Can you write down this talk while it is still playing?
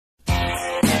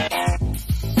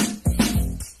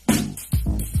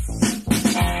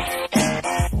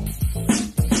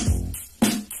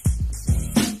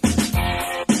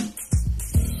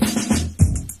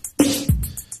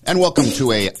And welcome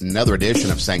to another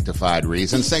edition of Sanctified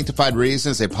Reason. Sanctified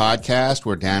Reason is a podcast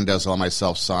where Dan Delzell and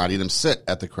myself, Sonn, Eidem, sit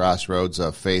at the crossroads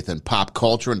of faith and pop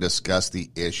culture and discuss the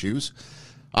issues.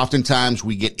 Oftentimes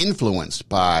we get influenced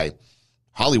by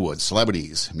Hollywood,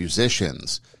 celebrities,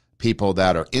 musicians, people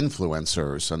that are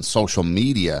influencers on social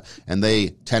media, and they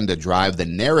tend to drive the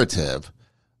narrative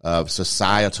of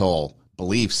societal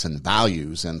beliefs and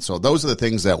values. And so those are the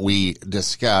things that we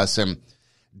discuss. And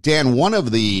Dan, one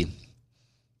of the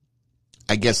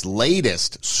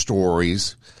latest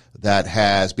stories that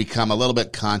has become a little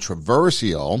bit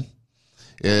controversial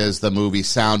is the movie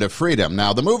Sound of Freedom.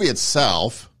 Now, the movie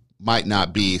itself might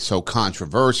not be so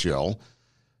controversial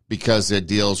because it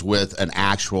deals with an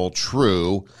actual,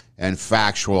 true, and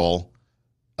factual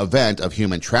event of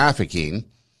human trafficking.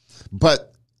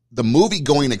 But the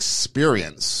movie-going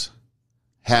experience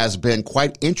has been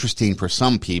quite interesting for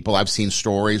some people. I've seen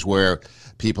stories where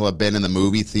people have been in the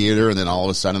movie theater and then all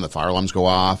of a sudden the fire alarms go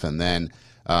off, and then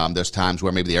there's times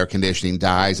where maybe the air conditioning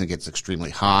dies and it gets extremely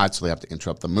hot, so they have to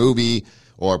interrupt the movie,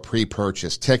 or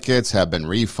pre-purchased tickets have been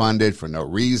refunded for no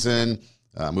reason,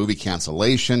 movie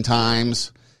cancellation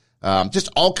times,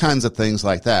 just all kinds of things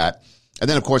like that. And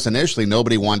then, of course, initially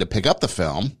nobody wanted to pick up the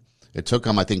film. It took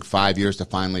them, I think, 5 years to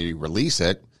finally release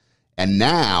it, and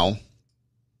now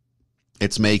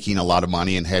it's making a lot of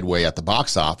money and headway at the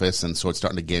box office, and so it's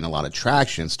starting to gain a lot of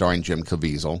traction, starring Jim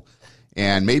Caviezel.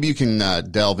 And maybe you can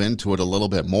delve into it a little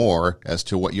bit more as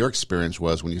to what your experience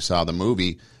was when you saw the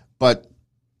movie. But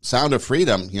Sound of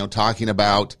Freedom, talking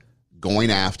about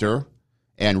going after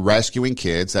and rescuing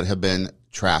kids that have been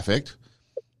trafficked.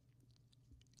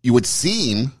 It would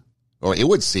seem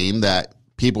that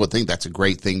people would think that's a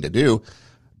great thing to do,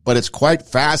 but it's quite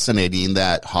fascinating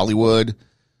that Hollywood,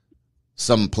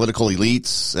 some political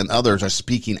elites, and others are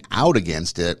speaking out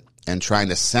against it and trying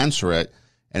to censor it.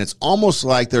 And it's almost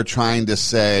like they're trying to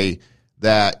say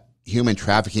that human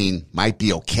trafficking might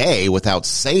be okay without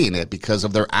saying it because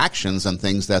of their actions and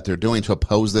things that they're doing to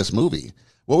oppose this movie.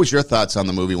 What was your thoughts on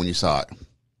the movie when you saw it?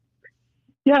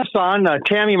 Yeah, Son,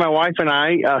 Tammy, my wife, and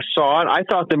I saw it. I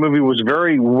thought the movie was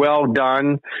very well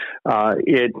done.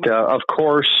 It, of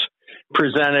course,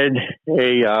 presented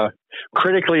a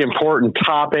critically important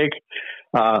topic,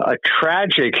 a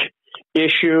tragic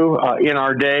issue in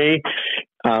our day,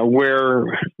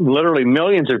 where literally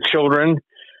millions of children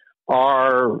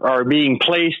are being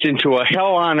placed into a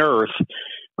hell on earth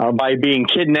by being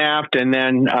kidnapped and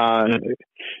then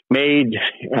made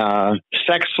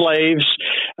sex slaves.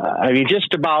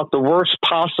 Just about the worst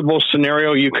possible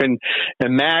scenario you can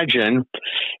imagine.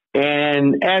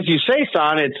 And as you say,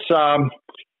 Son,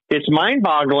 it's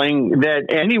mind-boggling that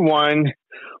anyone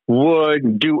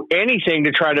would do anything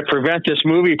to try to prevent this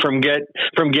movie from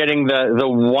getting the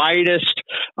widest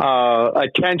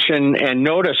attention and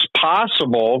notice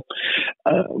possible.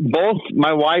 Both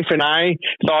my wife and I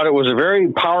thought it was a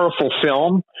very powerful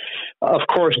film. Of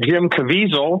course, Jim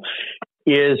Caviezel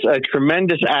is a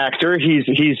tremendous actor.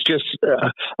 He's just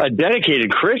a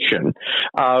dedicated Christian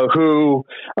who,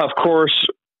 of course,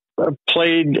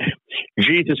 played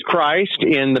Jesus Christ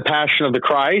in The Passion of the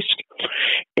Christ.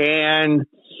 And,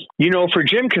 for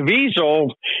Jim Caviezel,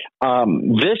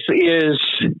 this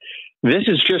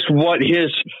is just what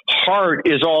his heart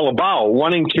is all about,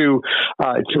 wanting to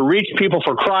reach people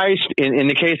for Christ. In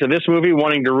the case of this movie,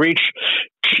 wanting to reach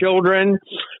children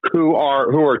who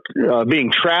are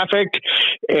being trafficked.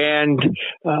 And,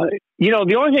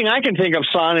 the only thing I can think of,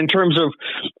 Son, in terms of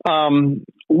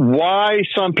why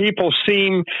some people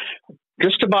seem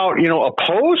just about,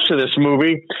 opposed to this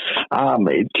movie,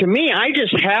 to me, I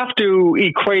just have to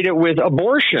equate it with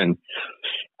abortion.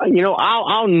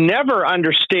 I'll never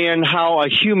understand how a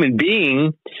human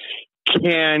being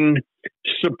can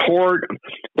support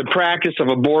the practice of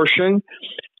abortion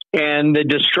and the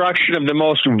destruction of the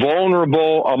most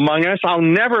vulnerable among us. I'll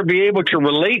never be able to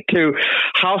relate to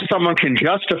how someone can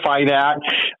justify that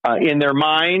in their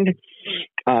mind.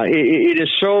 It is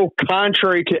so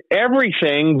contrary to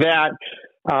everything that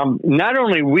not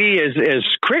only we as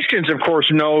Christians, of course,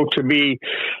 know to be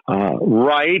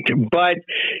right, but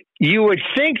you would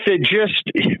think that just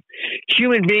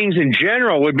human beings in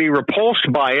general would be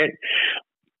repulsed by it.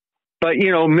 But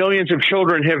millions of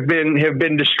children have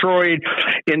been destroyed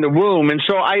in the womb, and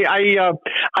so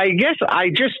I guess I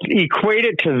just equate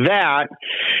it to that,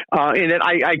 in that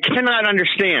I cannot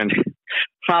understand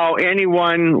how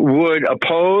anyone would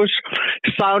oppose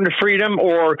Sound of Freedom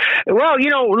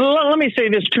let me say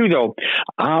this too, though.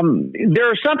 There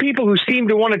are some people who seem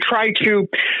to want to try to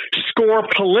score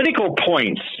political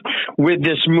points with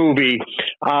this movie,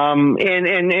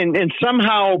 and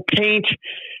somehow paint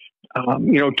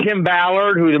Tim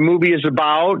Ballard, who the movie is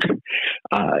about,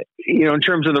 in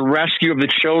terms of the rescue of the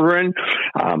children,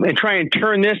 and try and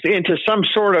turn this into some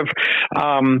sort of,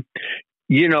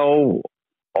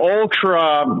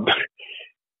 ultra,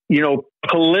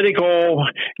 political,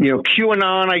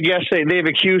 QAnon, I guess they've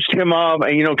accused him of,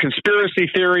 conspiracy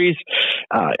theories.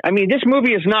 This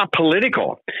movie is not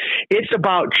political. It's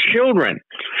about children.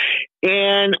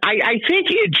 And I think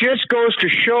it just goes to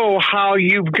show how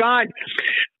you've got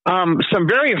some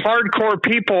very hardcore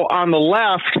people on the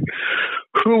left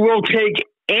who will take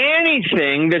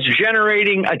anything that's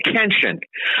generating attention.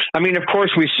 Of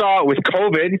course, we saw it with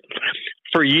COVID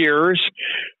for years.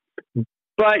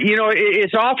 But,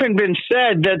 it's often been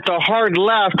said that the hard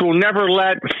left will never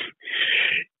let,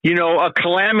 a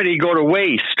calamity go to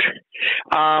waste.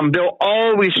 They'll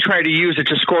always try to use it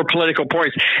to score political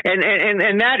points.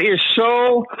 And that is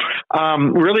so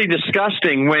really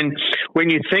disgusting when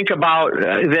you think about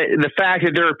the fact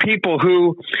that there are people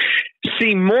who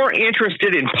seem more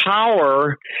interested in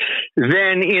power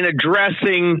than in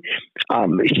addressing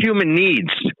human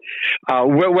needs,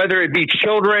 whether it be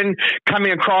children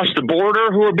coming across the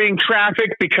border who are being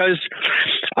trafficked because,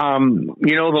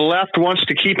 the left wants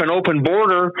to keep an open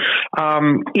border,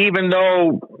 even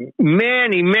though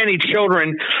many, many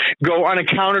children go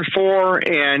unaccounted for,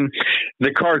 and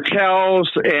the cartels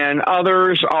and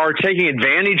others are taking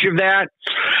advantage of that.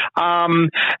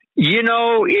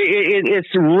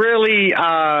 It's really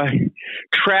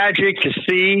tragic to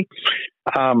see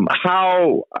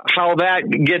how that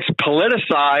gets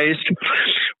politicized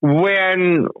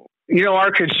when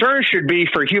our concern should be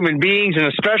for human beings, and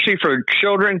especially for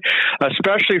children,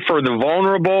 especially for the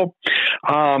vulnerable.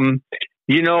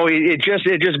 It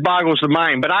just boggles the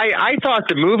mind. But I thought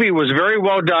the movie was very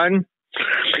well done.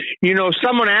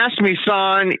 Someone asked me,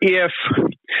 Sonn,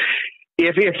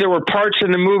 if there were parts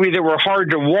in the movie that were hard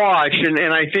to watch,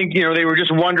 and I think they were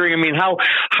just wondering.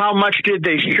 How much did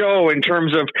they show in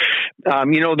terms of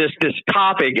this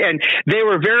topic? And they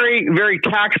were very, very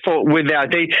tactful with that.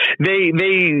 They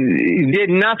did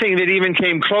nothing that even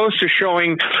came close to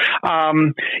showing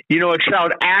a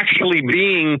child actually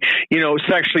being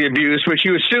sexually abused, which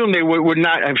you assume they would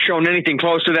not have shown anything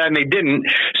close to that, and they didn't.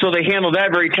 So they handled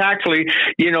that very tactfully.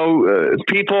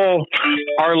 People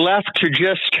are left to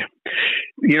just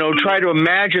try to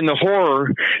imagine the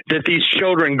horror that these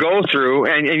children go through,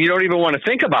 and you don't even want to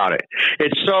think about it.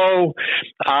 It's so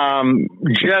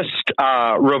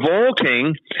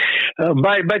revolting,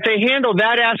 but they handled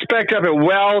that aspect of it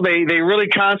well. They really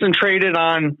concentrated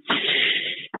on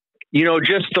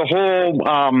just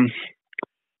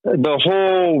the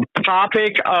whole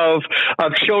topic of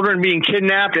children being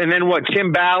kidnapped, and then what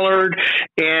Tim Ballard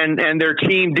and their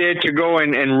team did to go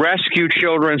and rescue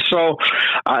children. So,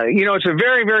 it's a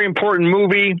very, very important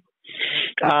movie.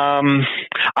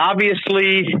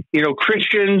 Obviously,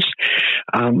 Christians,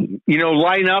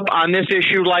 line up on this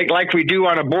issue like we do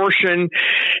on abortion,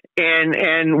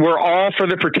 and we're all for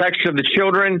the protection of the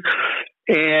children.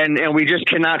 And we just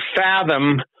cannot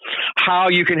fathom how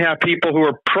you can have people who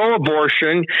are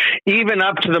pro-abortion even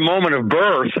up to the moment of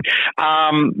birth.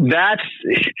 That's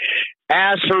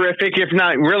as horrific, if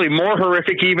not really more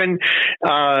horrific even,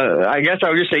 I guess I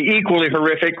would just say equally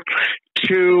horrific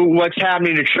to what's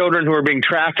happening to children who are being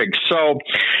trafficked. So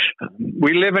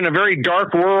we live in a very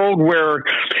dark world where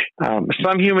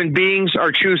some human beings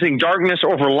are choosing darkness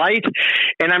over light.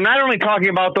 And I'm not only talking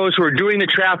about those who are doing the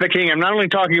trafficking, I'm not only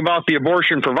talking about the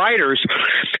abortion providers,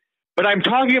 but I'm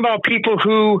talking about people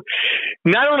who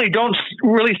not only don't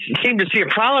really seem to see a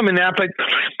problem in that, but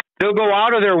they'll go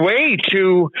out of their way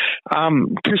to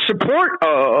support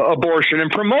abortion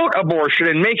and promote abortion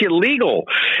and make it legal.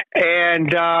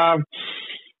 And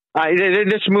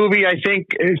this movie, I think,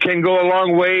 can go a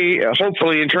long way,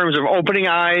 hopefully, in terms of opening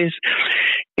eyes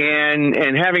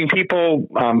and having people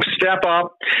step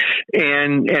up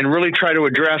and really try to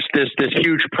address this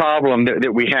huge problem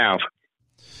that we have.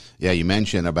 Yeah, you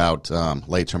mentioned about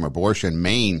late-term abortion.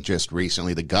 Maine just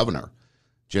recently, the governor,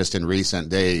 just in recent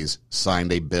days,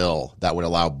 signed a bill that would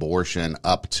allow abortion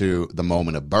up to the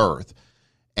moment of birth.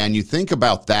 And you think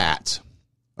about that,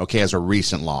 okay, as a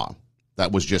recent law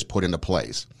that was just put into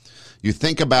place. You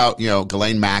think about,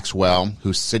 Ghislaine Maxwell,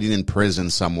 who's sitting in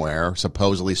prison somewhere,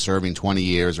 supposedly serving 20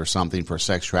 years or something for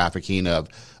sex trafficking of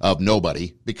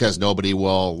nobody, because nobody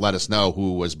will let us know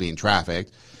who was being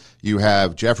trafficked. You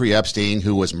have Jeffrey Epstein,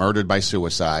 who was murdered by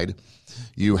suicide.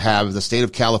 You have the state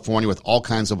of California with all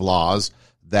kinds of laws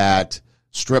that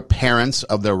strip parents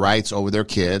of their rights over their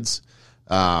kids.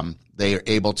 Kids are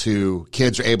able to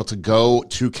go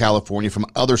to California from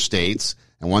other states,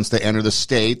 and once they enter the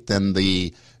state, then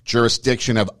the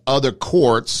jurisdiction of other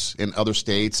courts in other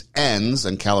states ends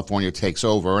and California takes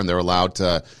over, and they're allowed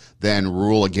to then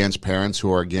rule against parents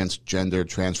who are against gender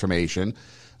transformation.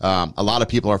 A lot of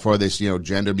people are for this,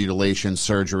 gender mutilation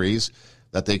surgeries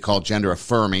that they call gender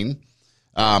affirming.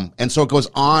 And so it goes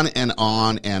on and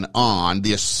on and on,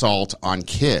 the assault on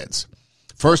kids.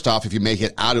 First off, if you make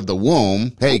it out of the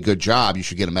womb, hey, good job. You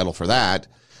should get a medal for that.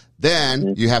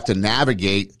 Then you have to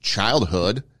navigate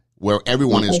childhood, where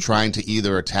everyone is trying to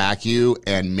either attack you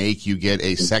and make you get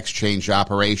a sex change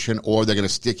operation, or they're going to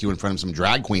stick you in front of some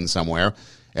drag queen somewhere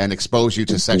and expose you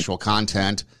to sexual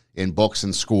content in books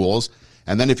and schools.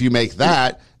 And then if you make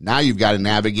that, now you've got to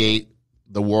navigate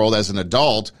the world as an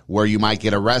adult, where you might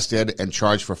get arrested and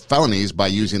charged for felonies by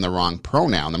using the wrong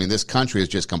pronoun. I mean, this country has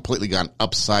just completely gone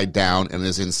upside down and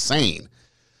is insane.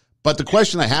 But the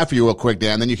question I have for you real quick,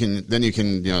 Dan, then you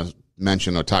can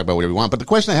mention or talk about whatever you want. But the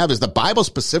question I have is, the Bible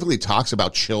specifically talks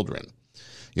about children.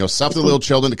 Suffer the little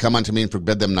children to come unto me and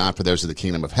forbid them not, for theirs is the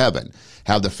kingdom of heaven.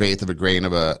 Have the faith of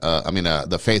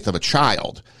the faith of a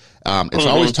child. It's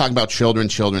always talking about children,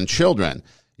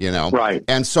 Right.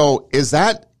 And so is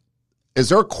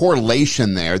there a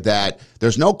correlation there that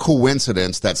there's no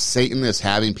coincidence that Satan is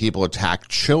having people attack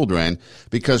children,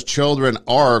 because children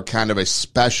are kind of a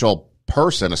special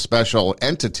person, a special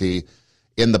entity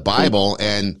in the Bible,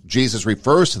 and Jesus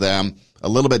refers to them a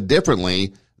little bit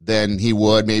differently than he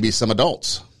would maybe some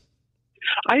adults?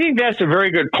 I think that's a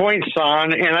very good point,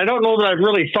 Sonn, and I don't know that I've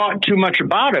really thought too much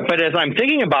about it, but as I'm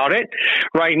thinking about it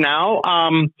right now,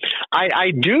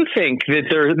 I do think that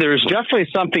there's definitely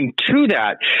something to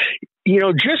that.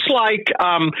 Just like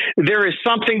there is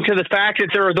something to the fact that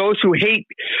there are those who hate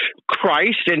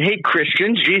Christ and hate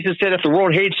Christians. Jesus said, if the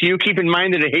world hates you, keep in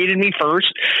mind that it hated me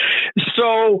first.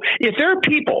 So if there are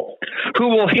people who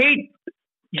will hate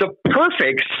the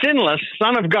perfect, sinless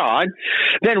Son of God,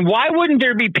 then why wouldn't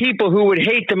there be people who would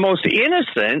hate the most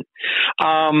innocent,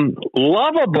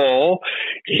 lovable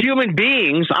human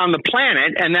beings on the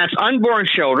planet, and that's unborn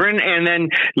children, and then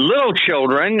little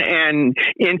children, and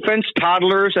infants,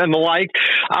 toddlers, and the like?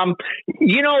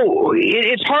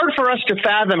 It's hard for us to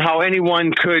fathom how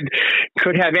anyone could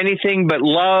have anything but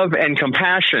love and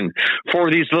compassion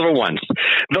for these little ones.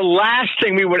 The last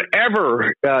thing we would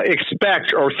ever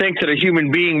expect or think that a human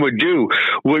being would do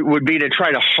would be to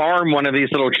try to harm one of these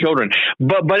little children.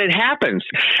 But it happens.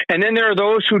 And then there are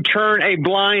those who turn a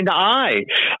blind eye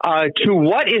to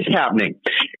what is happening.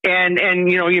 And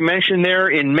you mentioned there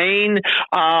in Maine,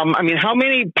 how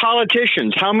many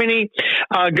politicians, how many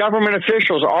government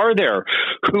officials are there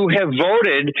who have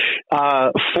voted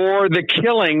for the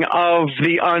killing of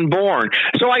the unborn?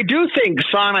 So I do think,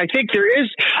 Sonn, there is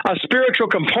a spiritual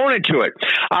component to it.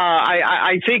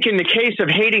 I think in the case of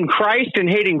hating Christ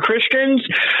and hating Christians,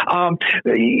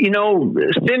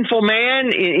 sinful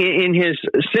man in his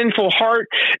sinful heart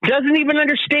doesn't even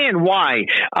understand why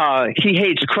he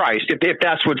hates Christ, if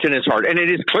that's what's in his heart. And it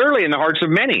is clearly in the hearts of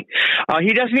many.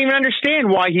 He doesn't even understand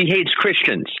why he hates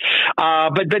Christians.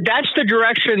 But that's the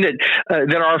direction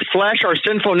that our flesh, our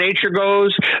sinful nature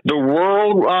goes. The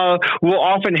world will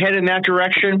often head in that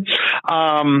direction.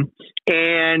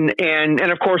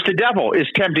 And of course, the devil is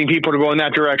tempting people to go in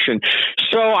that direction.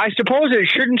 So I suppose it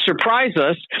shouldn't surprise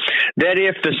us that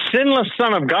if the sinless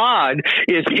Son of God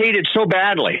is hated so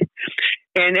badly,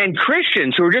 and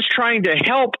Christians who are just trying to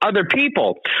help other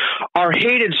people are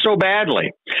hated so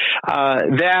badly,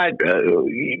 that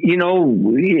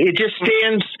it just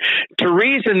stands to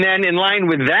reason then, in line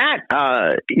with that,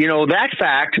 that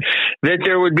fact, that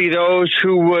there would be those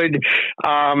who would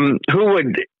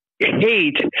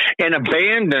hate and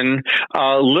abandon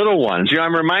little ones.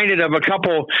 I'm reminded of a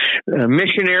couple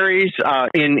missionaries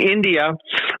in India.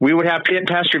 We would have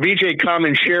Pastor Vijay come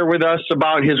and share with us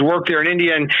about his work there in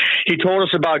India, and he told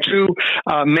us about two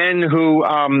men who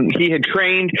he had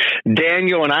trained,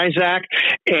 Daniel and Isaac,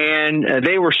 and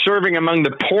they were serving among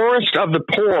the poorest of the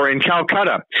poor in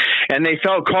Calcutta, and they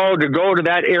felt called to go to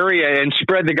that area and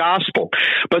spread the gospel.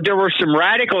 But there were some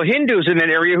radical Hindus in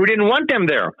that area who didn't want them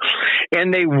there,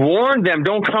 and they warned them,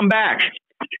 don't come back.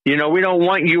 We don't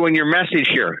want you and your message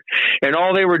here. And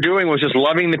all they were doing was just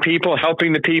loving the people,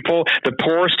 helping the people, the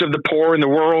poorest of the poor in the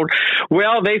world.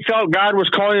 Well, they felt God was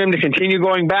calling them to continue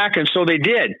going back, and so they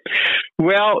did.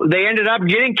 Well, they ended up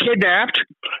getting kidnapped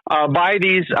by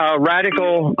these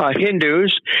radical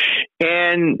Hindus,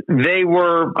 and they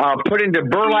were put into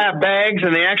burlap bags,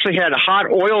 and they actually had hot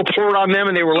oil poured on them,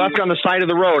 and they were left on the side of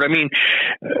the road. I mean,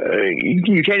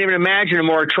 you can't even imagine a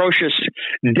more atrocious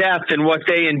death than what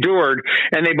they endured,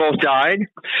 and they both died.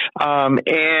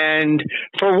 And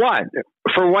for what?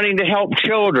 For wanting to help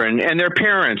children and their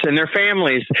parents and their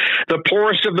families, the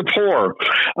poorest of the poor.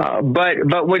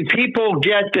 But when people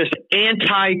get this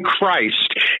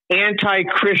anti-Christ,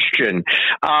 anti-Christian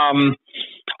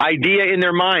idea in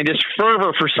their mind, this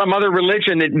fervor for some other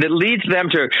religion that leads them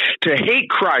to hate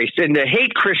Christ and to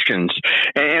hate Christians,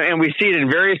 and we see it in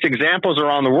various examples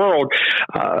around the world,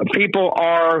 people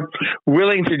are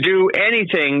willing to do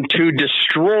anything to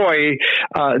destroy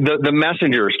the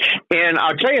messengers. And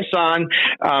I'll tell you, Sonn,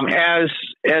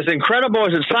 as incredible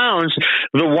as it sounds,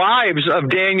 the wives of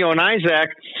Daniel and Isaac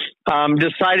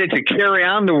decided to carry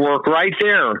on the work right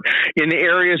there in the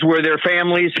areas where their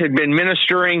families had been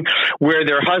ministering, where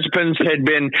their husbands had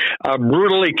been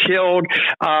brutally killed.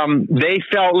 They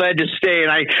felt led to stay.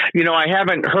 And I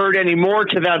haven't heard any more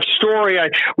to that story.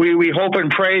 We hope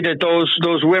and pray that those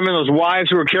women, those wives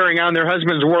who were carrying on their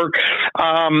husbands' work,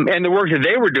 and the work that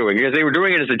they were doing, because they were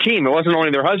doing it as a team. It wasn't only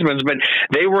their husbands, but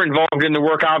they were involved in the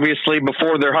work, obviously,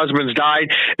 before their husbands died.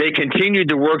 They continued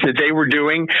the work that they were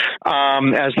doing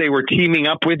as they were teaming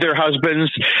up with their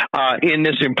husbands in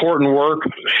this important work.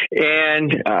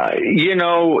 And,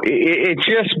 it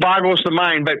just boggles the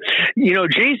mind. But,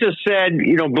 Jesus said,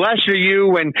 blessed are you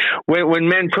when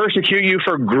men persecute you,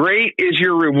 for great is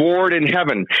your reward in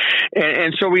heaven.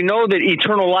 And so we know that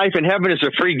eternal life in heaven is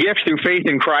a free gift through faith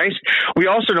in Christ. We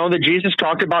also know that Jesus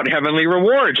talked about heavenly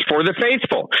rewards for the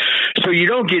faithful. So you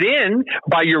don't get in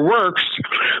by your works,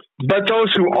 but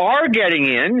those who are getting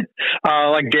in,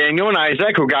 like Daniel and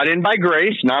Isaac, who got in by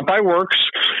grace, not by works,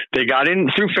 they got in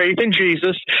through faith in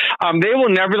Jesus, they will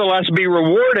nevertheless be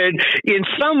rewarded in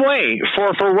some way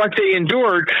for what they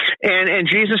endured. And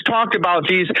Jesus talked about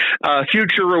these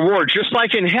future rewards. Just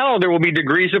like in hell, there will be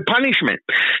degrees of punishment.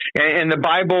 And the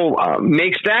Bible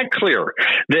makes that clear,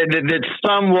 that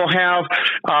some will have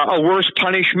a worse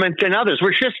punishment than others,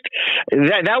 which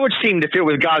that would seem to fit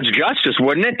with God's justice,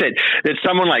 wouldn't it? That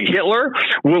someone like Hitler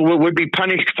would be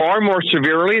punished far more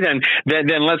severely than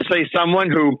let's say someone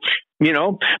who,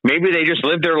 maybe they just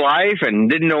lived their life and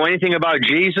didn't know anything about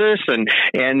Jesus. But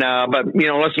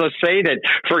let's say that,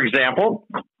 for example,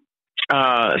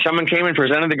 someone came and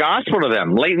presented the gospel to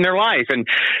them late in their life, and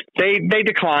they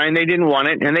declined. They didn't want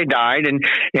it, and they died, and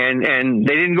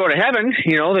they didn't go to heaven.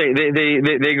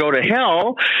 They go to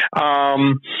hell.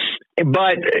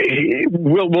 But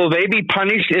will they be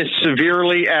punished as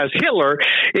severely as Hitler?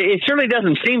 It certainly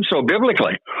doesn't seem so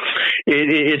biblically.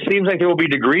 It seems like there will be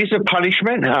degrees of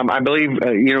punishment. I believe,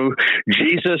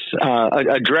 Jesus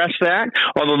addressed that,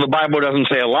 although the Bible doesn't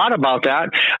say a lot about that.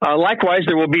 Likewise,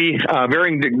 there will be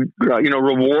varying,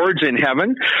 rewards in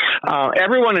heaven.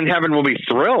 Everyone in heaven will be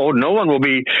thrilled. No one will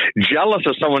be jealous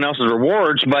of someone else's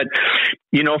rewards. But,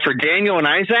 for Daniel and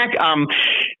Isaac,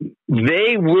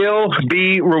 they will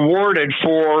be rewarded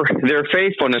for their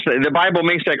faithfulness. The Bible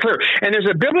makes that clear. And there's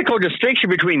a biblical distinction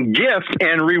between gift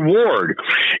and reward.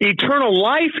 Eternal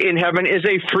life in heaven is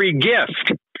a free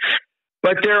gift.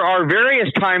 But there are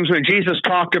various times when Jesus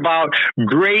talked about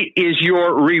great is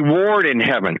your reward in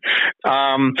heaven.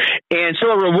 And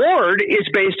so a reward is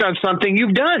based on something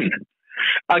you've done.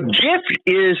 A gift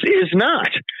is not.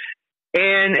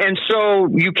 And so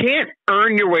you can't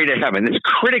earn your way to heaven. It's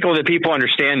critical that people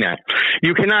understand that.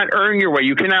 You cannot earn your way.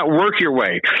 You cannot work your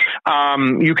way.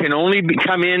 You can only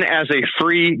come in as a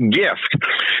free gift.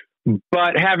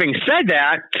 But having said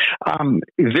that,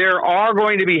 there are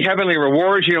going to be heavenly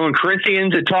rewards. In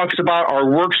Corinthians, it talks about our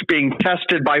works being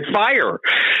tested by fire,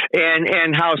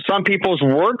 and how some people's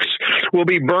works will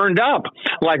be burned up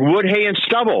like wood, hay, and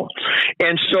stubble.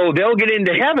 And so they'll get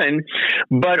into heaven,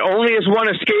 but only as one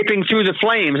escaping through the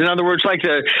flames. In other words, like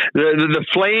the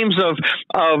flames of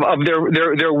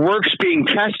their works being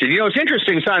tested. It's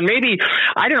interesting, Sonn. Maybe,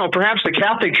 I don't know, perhaps the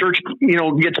Catholic Church,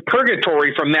 gets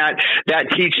purgatory from that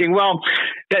teaching. Well,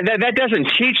 that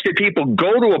doesn't teach that people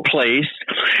go to a place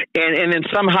and then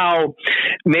somehow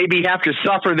maybe have to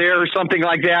suffer there or something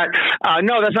like that.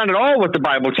 No, that's not at all what the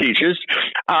Bible teaches.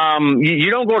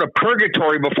 You don't go to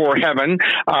purgatory before heaven,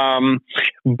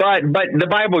 but the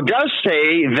Bible does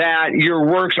say that your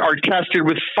works are tested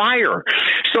with fire.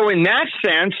 So in that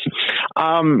sense,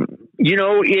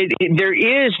 there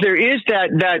is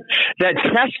that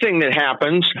testing that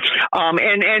happens,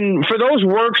 and for those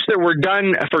works that were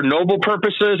done for noble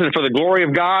purposes and for the glory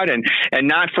of God, and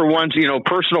not for one's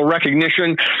personal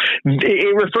recognition,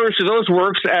 it refers to those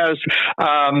works as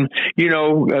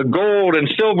gold and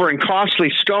silver and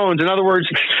costly stones. In other words,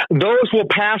 those will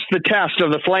pass the test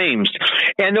of the flames,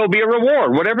 and there'll be a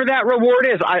reward. Whatever that reward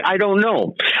is, I don't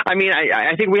know. I mean,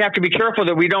 I think we have to be careful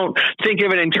that we don't think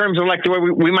of it in terms of like the way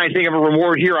we might think of a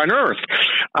reward here on earth.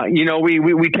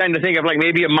 We tend to think of like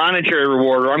maybe a monetary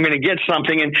reward, or I'm going to get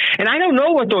something, and I don't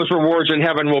know what those rewards in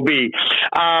heaven will be.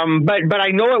 But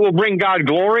I know it will bring God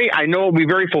glory. I know it will be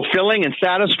very fulfilling and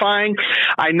satisfying.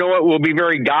 I know it will be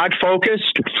very God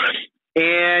focused.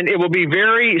 And it will be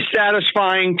very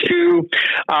satisfying to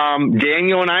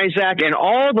Daniel and Isaac and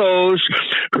all those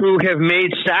who have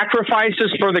made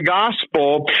sacrifices for the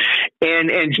gospel,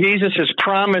 and Jesus has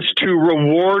promised to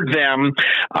reward them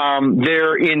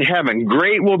there in heaven.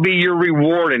 Great will be your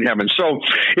reward in heaven. So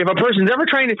if a person's ever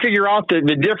trying to figure out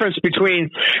the difference between,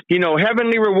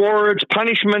 heavenly rewards,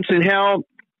 punishments in hell,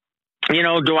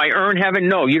 do I earn heaven?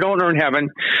 No, you don't earn heaven.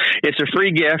 It's a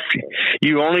free gift.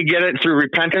 You only get it through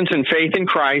repentance and faith in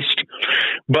Christ.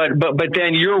 But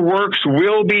then your works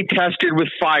will be tested with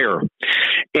fire.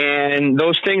 And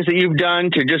those things that you've done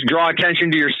to just draw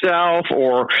attention to yourself,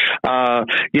 or,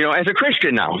 as a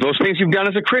Christian now, those things you've done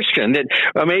as a Christian that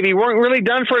maybe weren't really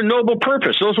done for a noble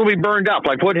purpose, those will be burned up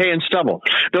like wood, hay, and stubble.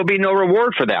 There'll be no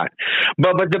reward for that.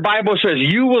 But the Bible says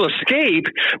you will escape,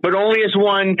 but only as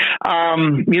one,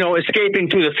 escaping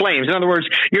through the flames. In other words,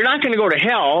 you're not going to go to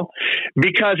hell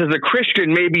because as a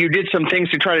Christian, maybe you did some things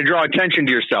to try to draw attention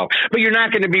to yourself, but you're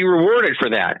not going to be rewarded for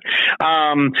that.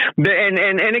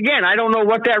 And again, I don't know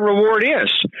what that reward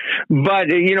is, but,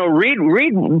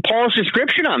 read Paul's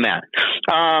description on that.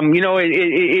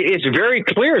 It's very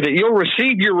clear that you'll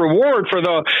receive your reward for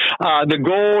the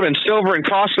gold and silver and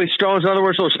costly stones. In other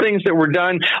words, those things that were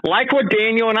done, like what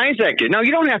Daniel and Isaac did. Now,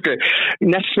 you don't have to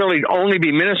necessarily only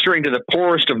be ministering to the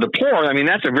poorest of the poor. I mean,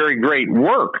 that's a very great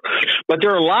work, but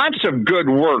there are lots of good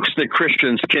works that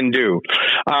Christians can do.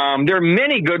 There are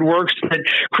many good works that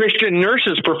Christian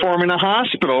nurses perform in a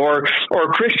hospital, or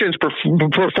Christians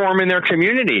perform in their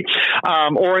community,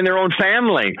 or in their own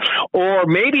family, or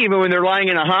maybe even when they're lying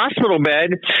in a hospital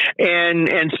bed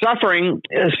and suffering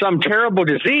some terrible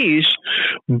disease,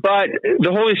 but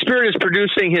the Holy Spirit is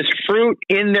producing His fruit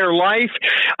in their life,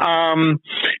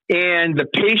 and the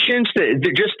patience,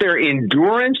 just their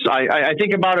endurance. I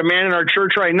think about a man in our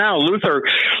church right now, Luther,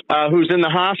 who's in the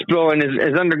hospital and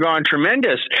has undergone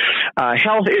tremendous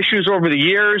health issues over the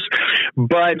years,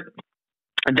 but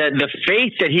the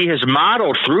faith that he has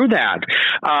modeled through that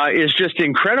is just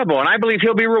incredible. And I believe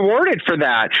he'll be rewarded for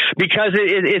that, because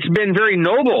it's been very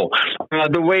noble,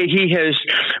 the way he has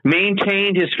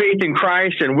maintained his faith in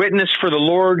Christ and witnessed for the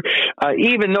Lord,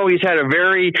 even though he's had a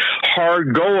very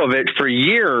hard go of it for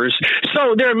years.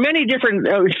 So there are many different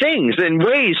things and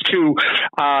ways to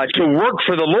work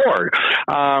for the Lord.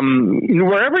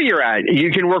 Wherever you're at, you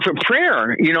can work for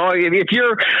prayer. If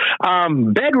you're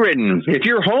bedridden, if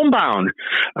you're homebound,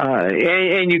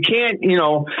 and you can't,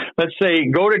 let's say,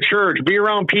 go to church, be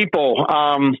around people,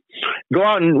 go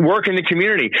out and work in the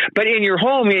community. But in your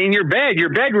home, in your bed,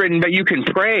 you're bedridden, but you can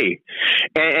pray.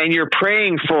 And you're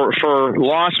praying for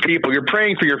lost people. You're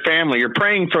praying for your family. You're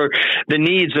praying for the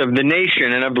needs of the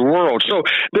nation and of the world. So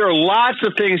there are lots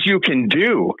of things you can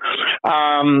do.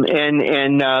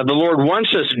 The Lord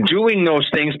wants us doing those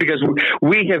things because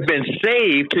we have been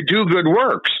saved to do good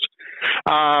works.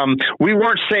 We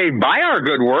weren't saved by our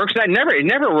good works. It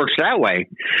never works that way.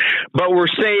 But we're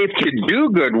saved to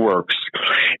do good works.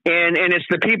 And it's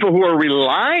the people who are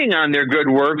relying on their good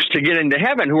works to get into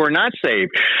heaven who are not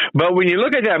saved. But when you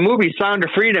look at that movie, Sound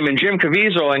of Freedom, and Jim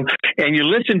Caviezel, and you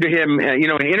listen to him, in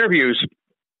interviews,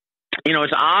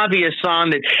 it's obvious,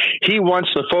 Sonn, that he wants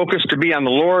the focus to be on the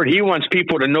Lord. He wants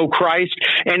people to know Christ.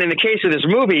 And in the case of this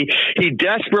movie, he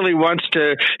desperately wants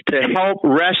to help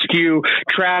rescue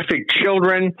trafficked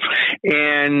children.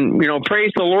 And,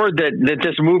 praise the Lord that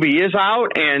this movie is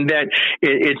out and that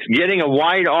it's getting a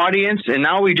wide audience. And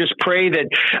now we just pray that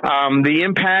the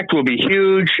impact will be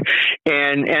huge,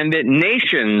 and that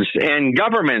nations and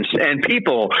governments and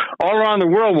people all around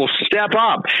the world will step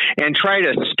up and try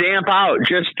to stamp out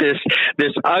just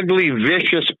this ugly,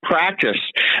 vicious practice,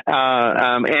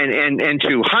 and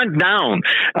to hunt down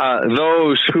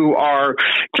those who are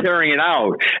carrying it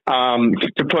out,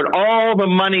 to put all the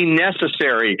money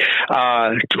necessary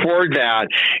toward that.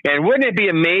 And wouldn't it be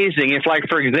amazing if, like,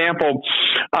 for example,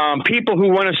 people who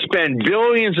want to spend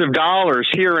billions of dollars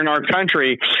here in our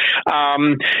country,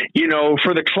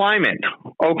 for the climate.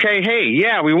 Okay, hey,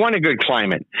 yeah, we want a good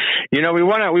climate. We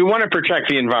want to protect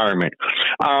the environment.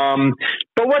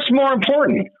 But what's more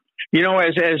important?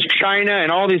 as China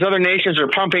and all these other nations are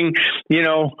pumping,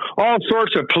 all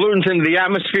sorts of pollutants into the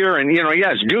atmosphere, and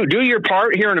yes, do your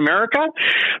part here in America.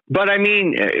 But I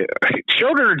mean,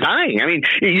 children are dying. I mean,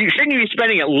 shouldn't you be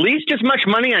spending at least as much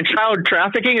money on child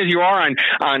trafficking as you are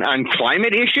on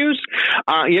climate issues?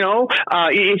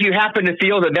 If you happen to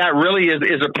feel that really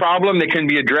is a problem that can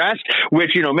be addressed,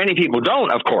 which many people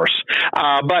don't, of course.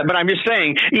 But I'm just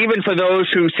saying, even for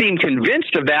those who seem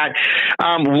convinced of that,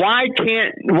 why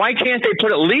can't they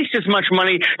put at least as much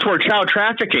money toward child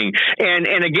trafficking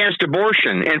and against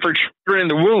abortion and for children in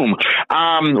the womb?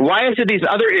 Why is it these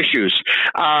other issues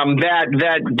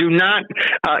that do not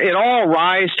at all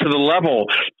rise to the level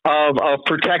of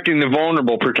protecting the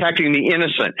vulnerable, protecting the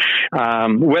innocent,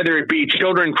 whether it be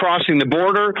children crossing the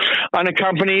border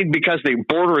unaccompanied because the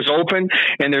border is open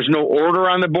and there's no order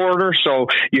on the border, so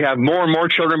you have more and more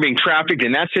children being trafficked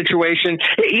in that situation.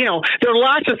 There are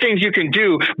lots of things you can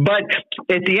do, but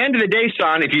at the end of the day,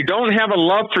 Sonn, if you don't have a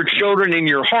love for children in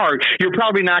your heart, you're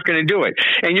probably not going to do it.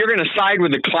 And you're going to side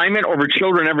with the climate over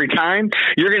children every time.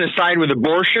 You're going to side with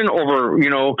abortion over,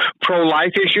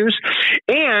 pro-life issues.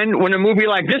 And when a movie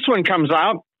like this one comes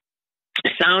out,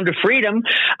 Sound of Freedom,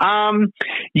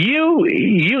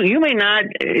 you may not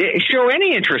show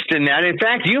any interest in that. In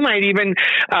fact, you might even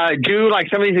do, like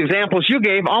some of these examples you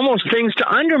gave, almost things to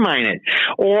undermine it,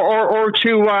 or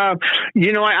to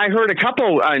I heard a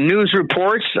couple news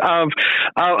reports of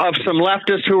some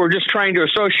leftists who were just trying to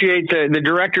associate the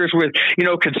directors with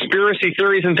conspiracy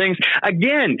theories and things.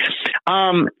 Again,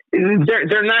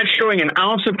 they're not showing an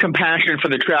ounce of compassion for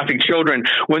the trafficked children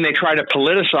when they try to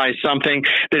politicize something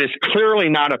that is clearly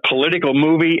not a political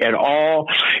movie at all.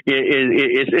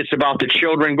 It's about the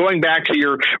children. Going back to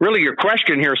your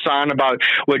question here, Sonn, about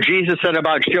what Jesus said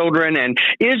about children, and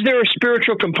is there a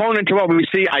spiritual component to what we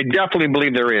see? I definitely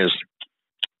believe there is.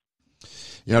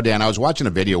 Dan, I was watching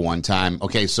a video one time.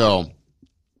 Okay, so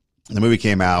the movie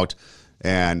came out,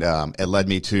 and it led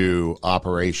me to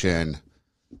Operation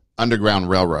Underground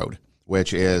Railroad,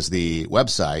 which is the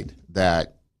website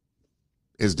that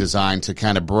is designed to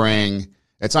kind of bring,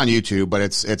 it's on YouTube, but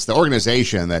it's the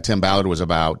organization that Tim Ballard was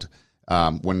about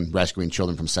when rescuing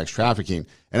children from sex trafficking.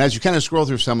 And as you kind of scroll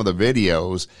through some of the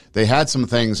videos, they had some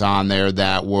things on there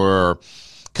that were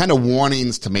kind of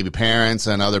warnings to maybe parents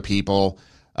and other people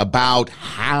about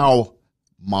how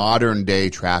modern day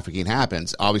trafficking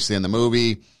happens. Obviously in the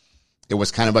movie, it was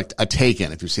kind of like a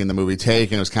Taken. If you've seen the movie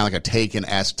Taken, it was kind of like a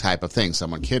Taken-esque type of thing.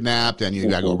 Someone kidnapped, and you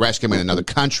got to go rescue them in another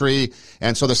country.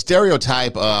 And so the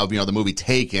stereotype of, the movie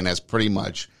Taken has pretty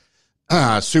much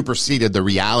superseded the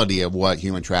reality of what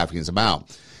human trafficking is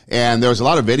about. And there was a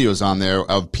lot of videos on there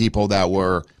of people that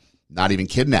were not even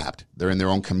kidnapped. They're in their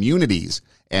own communities,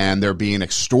 and they're being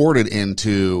extorted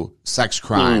into sex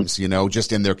crimes,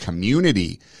 just in their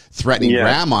community, threatening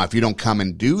grandma if you don't come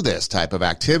and do this type of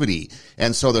activity.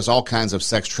 And so there's all kinds of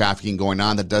sex trafficking going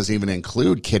on that doesn't even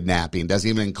include kidnapping, doesn't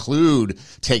even include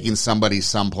taking somebody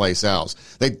someplace else.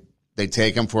 They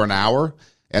take them for an hour,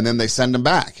 and then they send them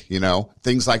back,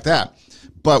 things like that.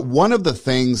 But one of the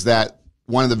things that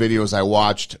one of the videos I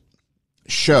watched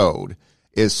showed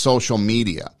is social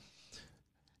media.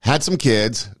 Had some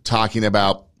kids talking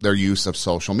about their use of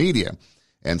social media.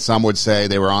 And some would say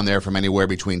they were on there from anywhere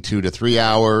between 2 to 3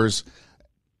 hours,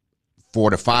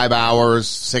 4 to 5 hours,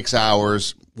 6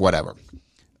 hours, whatever.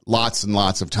 Lots and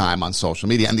lots of time on social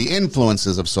media and the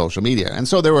influences of social media. And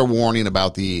so they were warning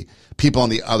about the people on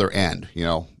the other end,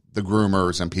 the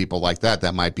groomers and people like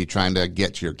that might be trying to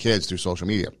get to your kids through social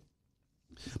media.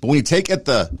 But when you take a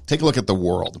look at the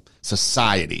world,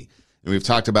 society, and we've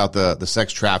talked about the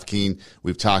sex trafficking.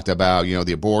 We've talked about,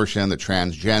 the abortion, the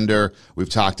transgender. We've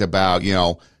talked about,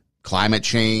 climate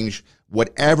change.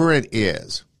 Whatever it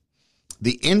is,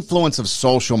 the influence of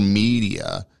social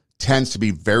media tends to be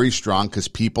very strong because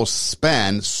people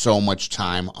spend so much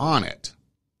time on it.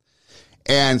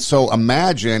 And so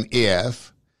imagine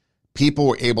if people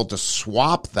were able to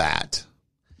swap that,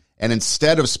 and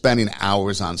instead of spending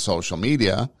hours on social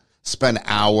media, spend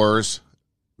hours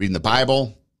reading the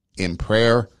Bible, in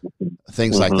prayer,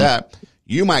 things like that,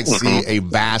 you might see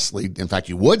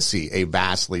you would see a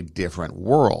vastly different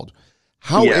world.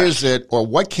 How is it, or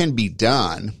what can be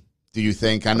done, do you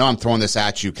think? I know I'm throwing this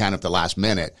at you kind of at the last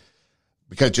minute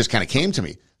because it just kind of came to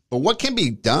me, but what can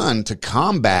be done to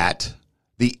combat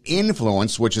the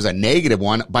influence, which is a negative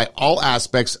one, by all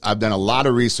aspects? I've done a lot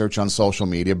of research on social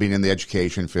media, being in the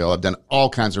education field. I've done all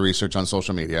kinds of research on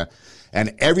social media,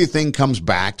 and everything comes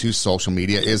back to social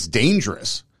media is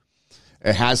dangerous.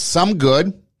 It has some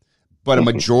good, but a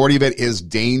majority of it is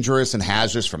dangerous and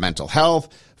hazardous for mental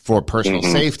health, for personal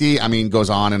safety. I mean,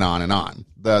 goes on and on and on.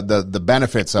 The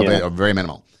benefits of it are very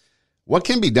minimal. what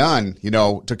can be done,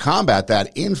 to combat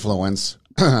that influence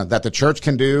that the church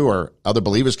can do or other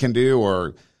believers can do,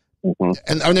 or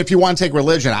and if you want to take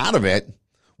religion out of it,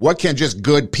 what can just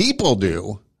good people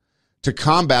do to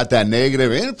combat that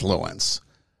negative influence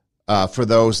for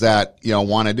those that,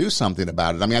 want to do something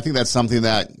about it? I mean, I think that's something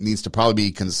that needs to probably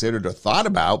be considered or thought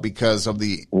about because of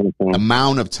the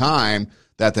amount of time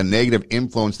that the negative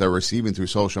influence they're receiving through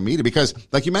social media. Because,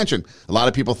 like you mentioned, a lot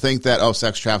of people think that,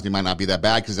 sex trafficking might not be that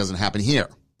bad because it doesn't happen here.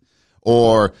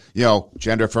 Or,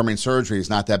 gender affirming surgery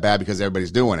is not that bad because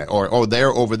everybody's doing it. Or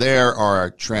they're over there are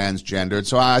transgendered,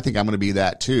 so I think I'm going to be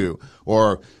that too.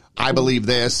 Or I believe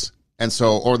this. And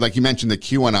so, or like you mentioned, the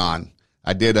QAnon.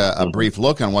 I did a brief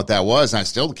look on what that was, and I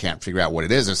still can't figure out what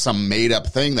it is. It's some made up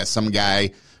thing that some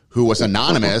guy who was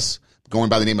anonymous, going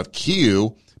by the name of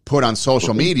Q, put on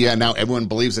social media, and now everyone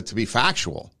believes it to be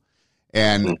factual.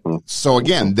 And so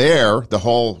again, the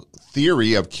whole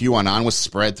theory of QAnon was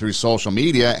spread through social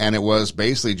media, and it was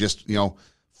basically just,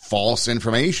 false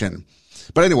information.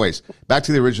 But anyways, back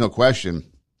to the original question.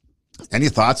 Any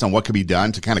thoughts on what could be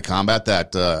done to kind of combat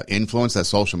that influence that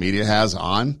social media has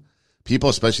on people,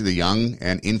 especially the young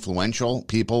and influential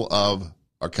people of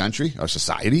our country, our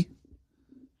society?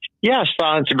 Yes,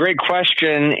 it's a great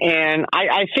question. And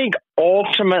I think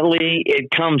ultimately it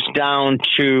comes down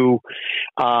to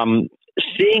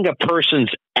seeing a person's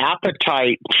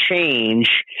appetite change,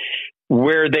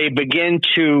 where they begin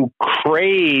to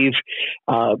crave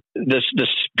the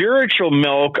spiritual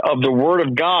milk of the Word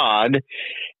of God,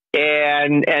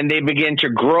 and they begin to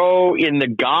grow in the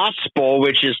gospel,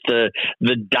 which is the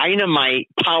dynamite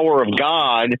power of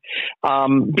God.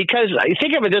 Because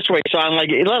think of it this way, Sonn, like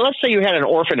let's say you had an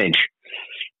orphanage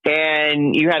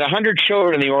and you had 100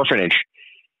 children in the orphanage.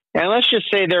 And let's just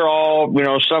say they're all,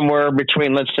 somewhere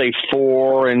between, let's say,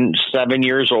 4 and 7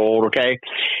 years old, okay?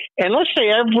 And let's say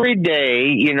every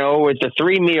day, with the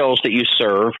 3 meals that you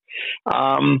serve,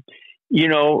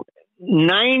 98%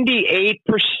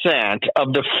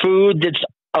 of the food that's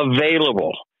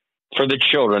available for the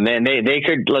children, and they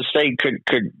could, let's say,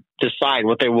 could decide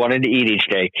what they wanted to eat each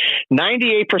day.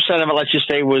 98% of it, let's just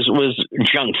say, was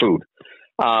junk food.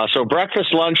 So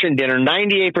breakfast, lunch, and dinner,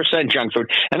 98% junk food.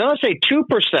 And then let's say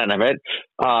 2% of it,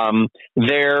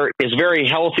 there is very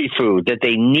healthy food that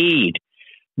they need.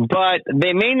 But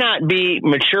they may not be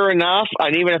mature enough,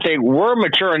 and even if they were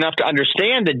mature enough to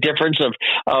understand the difference of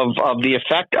the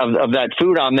effect of that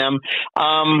food on them,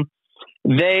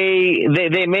 they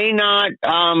may not,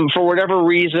 for whatever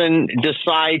reason,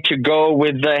 decide to go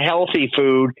with the healthy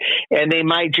food, and they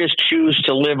might just choose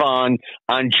to live on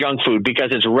junk food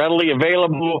because it's readily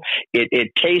available.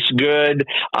 It tastes good.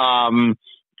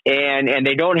 And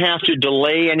they don't have to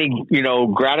delay any,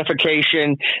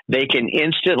 gratification. They can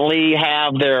instantly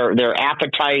have their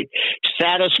appetite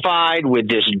satisfied with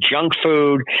this junk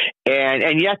food,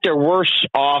 and yet they're worse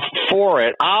off for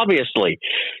it, obviously.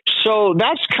 So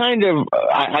that's kind of,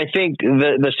 I think,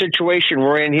 the situation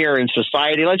we're in here in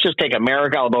society. Let's just take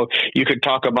America, although you could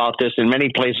talk about this in many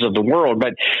places of the world.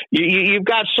 But you've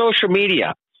got social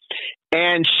media.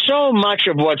 And so much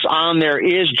of what's on there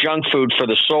is junk food for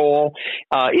the soul.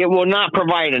 It will not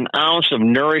provide an ounce of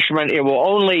nourishment. It will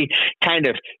only kind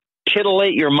of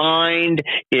titillate your mind.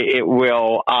 It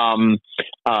will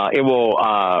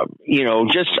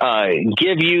just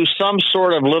give you some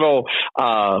sort of little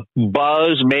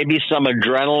buzz, maybe some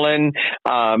adrenaline,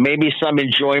 maybe some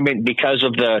enjoyment because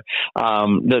of the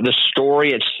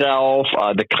story itself,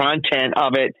 the content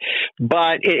of it.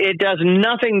 But it does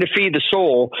nothing to feed the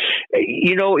soul.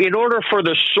 In order for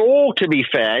the soul to be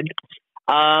fed,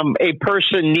 a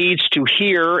person needs to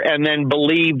hear and then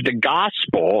believe the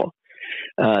gospel.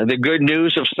 The good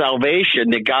news of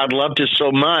salvation, that God loved us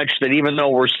so much that even though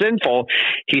we're sinful,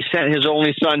 he sent his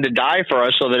only son to die for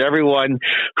us so that everyone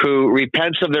who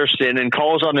repents of their sin and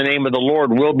calls on the name of the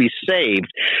Lord will be saved.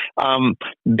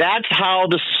 That's how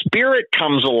the Spirit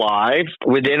comes alive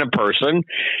within a person,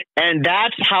 and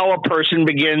that's how a person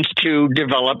begins to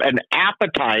develop an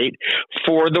appetite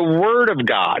for the Word of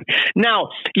God. Now,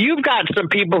 you've got some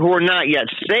people who are not yet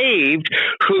saved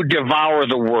who devour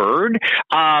the Word,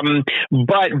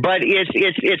 but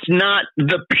it's not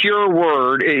the pure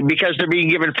Word because they're being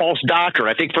given false doctrine.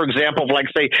 I think, for example, like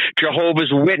say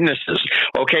Jehovah's Witnesses.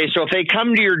 Okay, so if they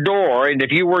come to your door and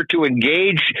if you were to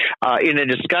engage in a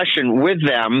discussion with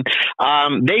them,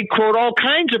 they quote all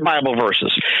kinds of Bible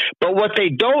verses. But what they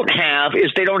don't have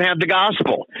is they don't have the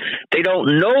gospel. They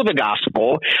don't know the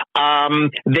gospel.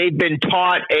 They've been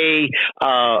taught a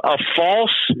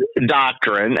false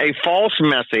doctrine, a false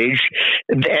message,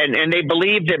 and they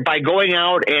believe that by going going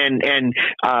out and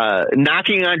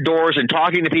knocking on doors and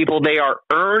talking to people. They are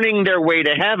earning their way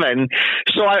to heaven.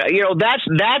 So,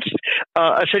 that's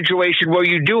a situation where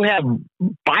you do have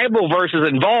Bible verses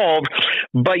involved,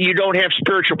 but you don't have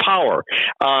spiritual power.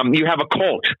 You have a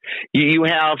cult. You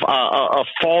have a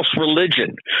false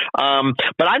religion.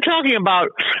 But I'm talking about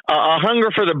a hunger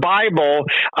for the Bible,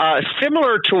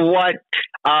 similar to what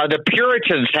the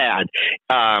Puritans had.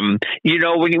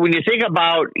 When you think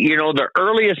about, the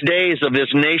earliest days of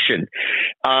this nation,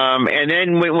 and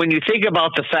then when you think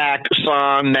about the fact,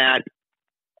 Sonn, that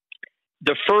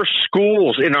the first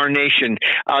schools in our nation,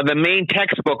 the main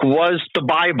textbook was the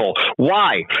Bible.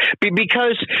 Why?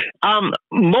 Because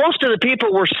most of the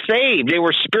people were saved. They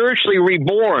were spiritually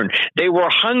reborn. They were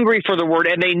hungry for the Word,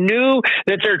 and they knew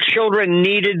that their children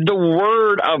needed the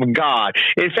Word of God.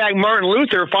 In fact, Martin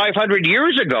Luther, 500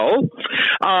 years ago,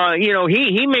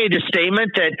 he made a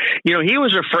statement that, he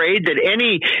was afraid that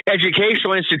any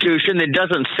educational institution that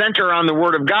doesn't center on the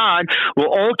Word of God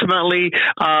will ultimately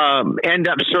end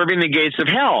up serving the gates of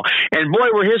hell. And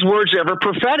boy, were his words ever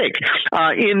prophetic.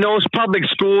 In those public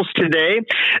schools today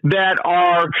that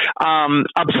are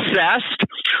obsessed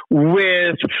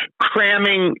with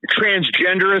cramming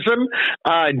transgenderism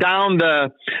down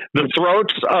the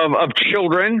throats of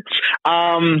children,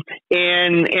 and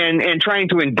trying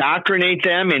to indoctrinate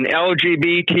them in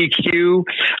LGBTQ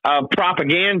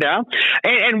propaganda.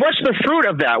 And what's the fruit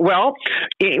of that? Well,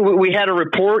 we had a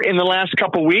report in the last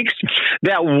couple weeks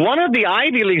that one of the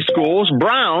Ivy League schools,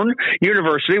 Brown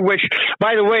University, which,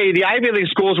 by the way, the Ivy League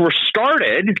schools were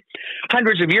started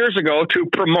hundreds of years ago to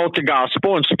promote the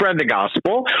gospel and spread the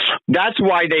gospel. That's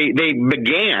why they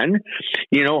began,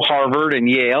 Harvard and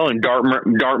Yale and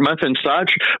Dartmouth and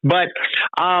such. But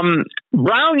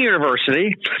Brown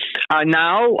University,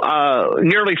 now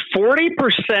nearly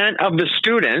 40% of the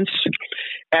students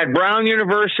at Brown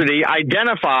University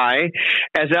identify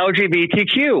as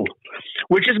LGBTQ,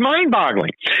 which is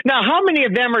mind-boggling. Now, how many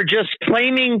of them are just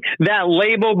claiming that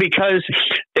label because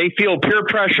they feel peer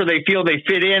pressure, they feel they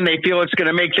fit in, they feel it's going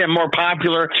to make them more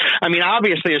popular? I mean,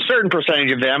 obviously, a certain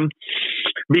percentage of them,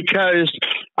 because,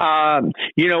 there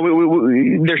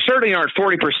certainly aren't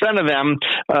 40% of them,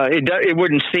 it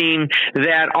wouldn't seem,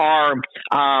 that are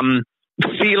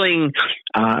feeling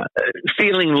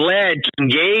led to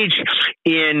engage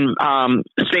in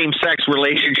same-sex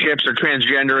relationships or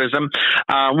transgenderism.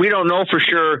 We don't know for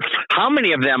sure how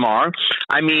many of them are.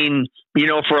 I mean,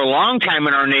 for a long time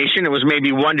in our nation, it was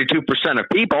maybe 1% to 2% of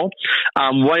people.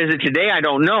 What is it today? I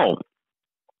don't know.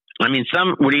 I mean,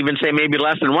 some would even say maybe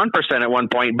less than 1% at one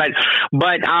point. But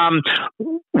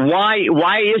why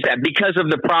is that? Because of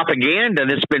the propaganda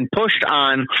that's been pushed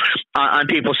on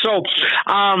people. So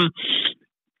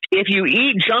if you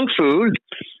eat junk food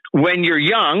when you're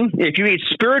young, if you eat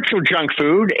spiritual junk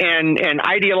food and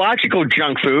ideological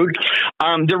junk food,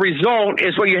 the result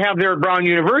is what you have there at Brown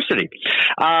University.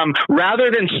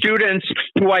 Rather than students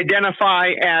who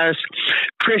identify as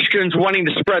Christians wanting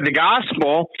to spread the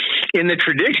gospel in the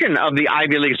tradition of the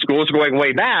Ivy League schools going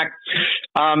way back,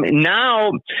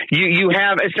 now you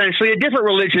have essentially a different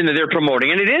religion that they're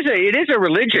promoting. And it is a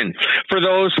religion for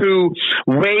those who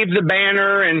wave the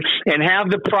banner and have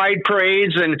the pride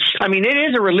parades. And I mean, it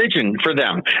is a religion for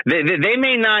them. They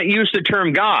may not use the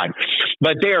term God,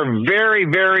 but they are very,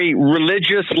 very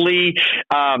religiously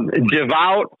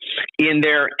devout in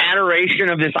their adoration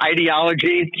of this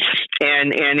ideology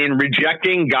and in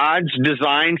rejecting God's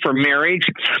design for marriage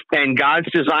and God's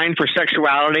design for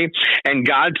sexuality and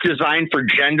God's design for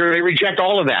gender. They reject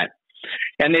all of that.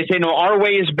 And they say, no, our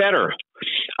way is better.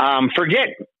 Forget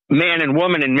man and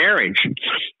woman in marriage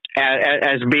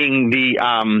as being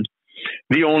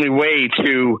the only way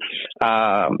to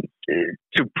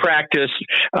practice,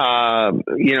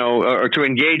 or to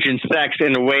engage in sex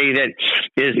in a way that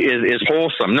is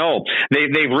wholesome. No,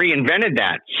 they've reinvented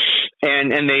that,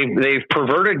 and they've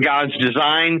perverted God's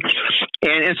design.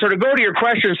 And so to go to your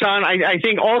question, Sonn, I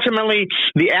think ultimately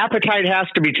the appetite has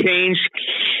to be changed.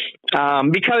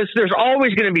 Because there's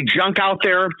always going to be junk out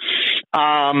there.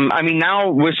 I mean, now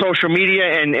with social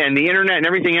media and the internet and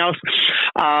everything else,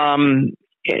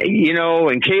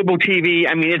 and cable TV,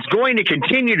 I mean, it's going to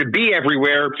continue to be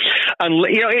everywhere.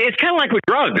 It's kind of like with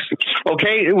drugs,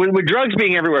 okay? With drugs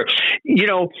being everywhere,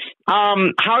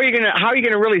 how are you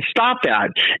going to really stop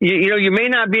that? You may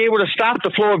not be able to stop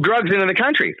the flow of drugs into the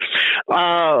country.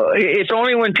 It's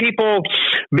only when people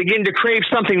begin to crave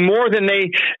something more than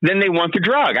they want the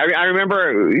drug. I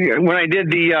remember when I did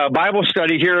the Bible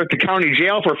study here at the county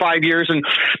jail for 5 years, and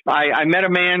I met a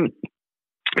man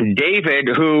David,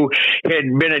 who had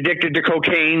been addicted to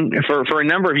cocaine for a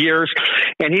number of years.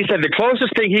 And he said the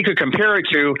closest thing he could compare it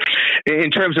to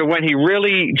in terms of when he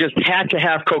really just had to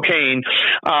have cocaine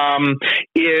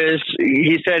is,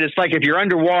 he said, it's like if you're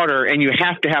underwater and you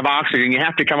have to have oxygen, you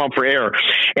have to come up for air.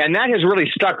 And that has really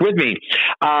stuck with me,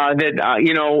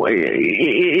 you know,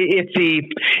 if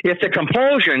the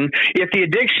compulsion, if the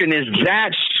addiction is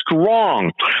that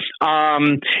strong,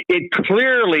 it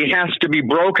clearly has to be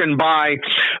broken by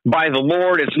the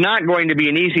Lord. It's not going to be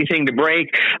an easy thing to break.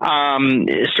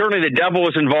 Certainly the devil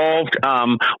is involved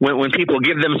when people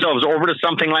give themselves over to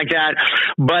something like that.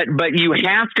 But you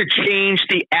have to change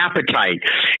the appetite.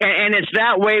 And it's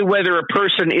that way whether a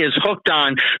person is hooked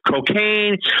on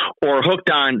cocaine or hooked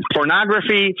on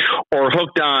pornography or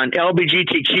hooked on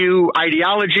LGBTQ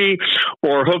ideology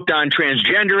or hooked on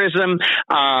transgenderism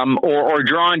or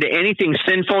drawn to anything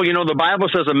sinful. You know, the Bible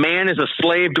says a man is a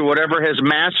slave to whatever has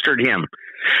mastered him.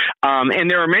 And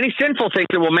there are many sinful things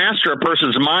that will master a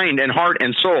person's mind and heart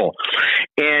and soul.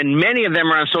 And many of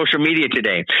them are on social media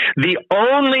today. The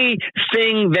only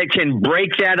thing that can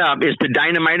break that up is the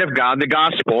dynamite of God, the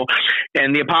gospel.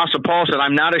 And the Apostle Paul said,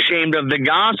 I'm not ashamed of the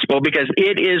gospel because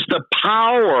it is the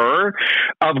power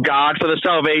of God for the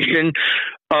salvation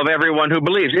of everyone who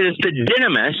believes. It is the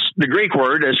dynamis, the Greek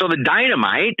word. So the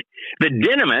dynamite, the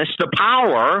dynamis, the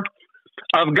power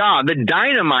of God, the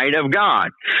dynamite of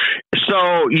God.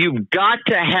 So you've got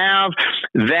to have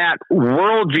that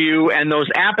worldview and those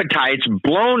appetites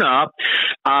blown up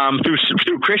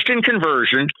through Christian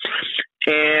conversion.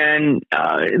 And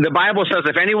the Bible says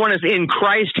if anyone is in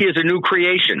Christ, he is a new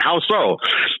creation. How so?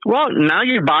 Well, now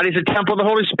your body's a temple of the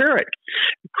Holy Spirit.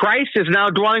 Christ is now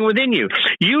dwelling within you.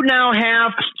 You now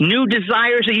have new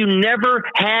desires that you never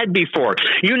had before.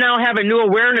 You now have a new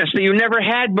awareness that you never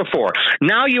had before.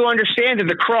 Now you understand that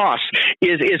the cross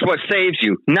is what saves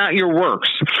you, not your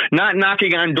works, not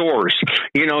knocking on doors,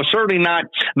 you know, certainly not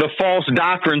the false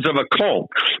doctrines of a cult,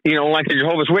 you know, like the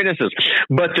Jehovah's Witnesses,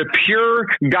 but the pure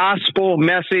gospel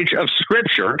message of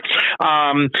Scripture,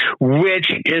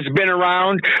 which has been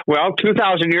around, well,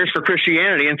 2,000 years for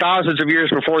Christianity and thousands of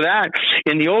years before that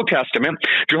in the Old Testament.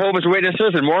 Jehovah's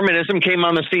Witnesses and Mormonism came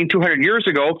on the scene 200 years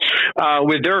ago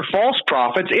with their false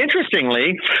prophets.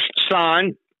 Interestingly,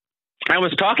 Sonn, I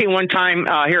was talking one time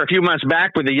here a few months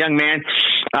back with a young man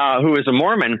who is a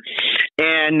Mormon,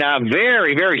 and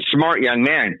very, very smart young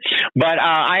man. But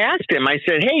I asked him, I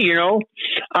said, hey, you know,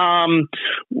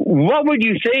 what would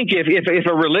you think if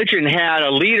a religion had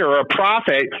a leader or a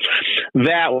prophet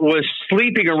that was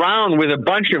sleeping around with a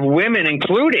bunch of women,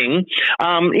 including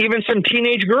even some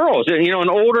teenage girls, you know, an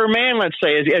older man, let's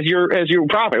say, as your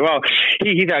prophet? Well,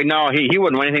 he thought, no, he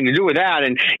wouldn't want anything to do with that.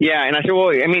 And yeah, and I said,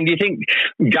 well, I mean, do you think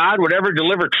God would ever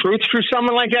deliver truth through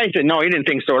someone like that? He said, no, he didn't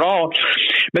think so at all.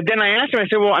 But then I asked him, I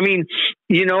said, well, I mean,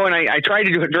 you know, and I tried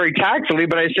to do it very tactfully,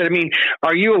 but I said, I mean,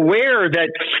 are you aware that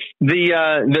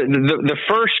the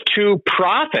first two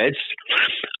prophets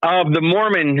of the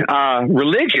Mormon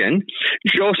religion,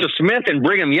 Joseph Smith and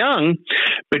Brigham Young,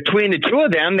 between the two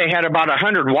of them, they had about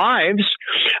 100 wives,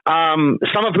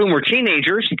 some of whom were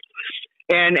teenagers.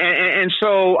 And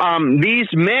so these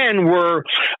men were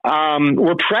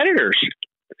predators.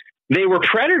 They were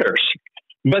predators,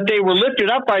 but they were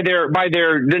lifted up by their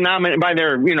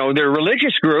you know, their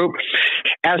religious group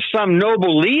as some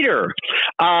noble leader.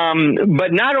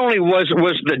 But not only was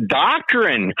the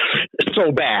doctrine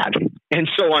so bad and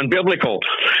so unbiblical,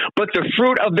 but the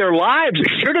fruit of their lives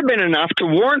should have been enough to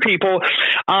warn people,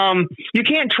 you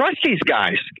can't trust these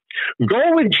guys.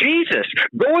 Go with Jesus.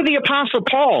 Go with the Apostle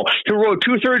Paul, who wrote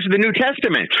 2/3 of the New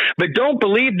Testament. But don't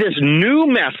believe this new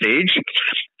message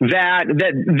that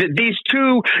these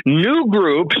two new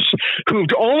groups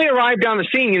who've only arrived on the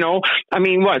scene, you know, I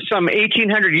mean, some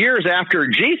 1,800 years after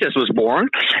Jesus was born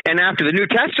and after the New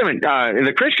Testament,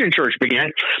 the Christian church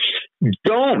began.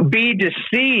 Don't be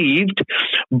deceived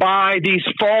by these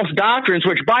false doctrines,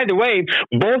 which, by the way,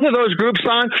 both of those groups,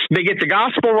 they get the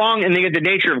gospel wrong and they get the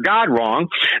nature of God wrong.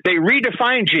 They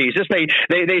redefine Jesus. They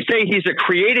say he's a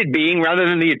created being rather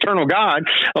than the eternal God,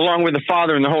 along with the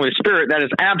Father and the Holy Spirit. That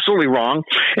is absolutely wrong.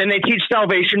 And they teach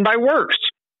salvation by works.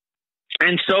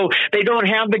 And so they don't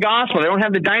have the gospel. They don't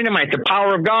have the dynamite, the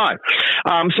power of God.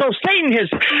 So Satan has,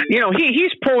 you know,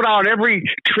 he's pulled out every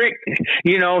trick,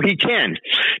 you know, he can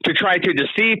to try to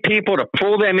deceive people, to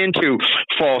pull them into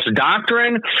false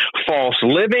doctrine, false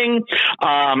living,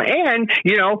 and,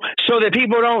 you know, so that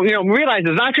people don't, you know, realize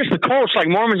it's not just the cults like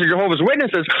Mormons and Jehovah's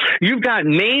Witnesses. You've got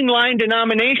mainline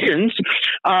denominations,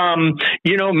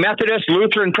 you know, Methodist,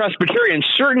 Lutheran, Presbyterian,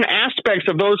 certain aspects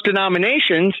of those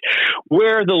denominations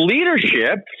where the leadership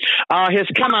has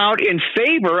come out in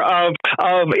favor of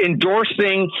of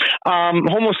endorsing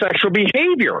homosexual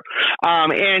behavior,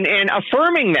 and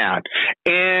affirming that,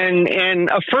 and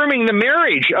affirming the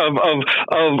marriage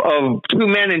of two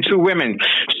men and two women.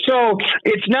 So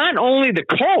it's not only the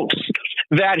cults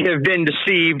that have been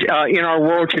deceived in our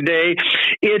world today.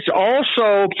 It's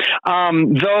also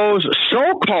those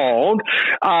so-called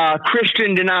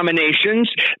Christian denominations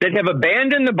that have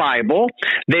abandoned the Bible.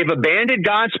 They've abandoned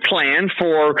God's plan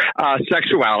for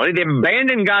sexuality. They've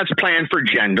abandoned God's plan for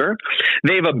gender.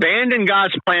 They've abandoned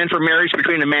God's plan for marriage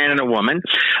between a man and a woman.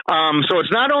 So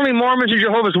it's not only Mormons and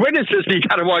Jehovah's Witnesses that you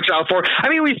got to watch out for. I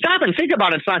mean, we stop and think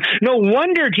about it, Sonn. No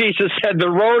wonder Jesus said the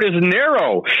road is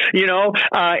narrow,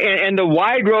 and the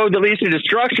wide road that leads to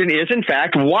destruction is, in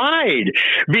fact, wide.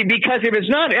 Because if it's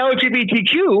not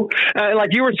LGBTQ, like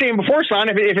you were saying before, Sonn,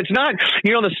 if it's not,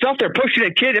 the stuff they're pushing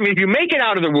at kids, I mean, if you make it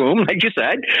out of the womb, like you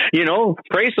said,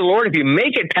 praise the Lord, if you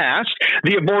make it past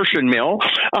the abortion mill,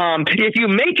 if you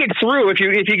make it through, if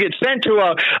you get sent to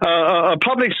a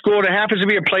public school that happens to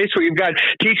be a place where you've got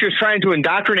teachers trying to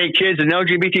indoctrinate kids in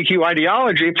LGBTQ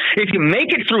ideology, if you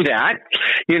make it through that,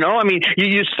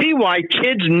 you see why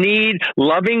kids need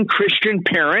loving Christian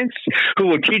parents who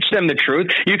will teach them the truth.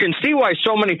 You can see why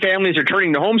so many families are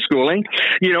turning to homeschooling,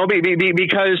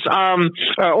 because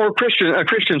or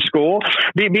Christian school,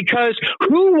 because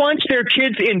who wants their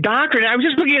kids indoctrinated? I was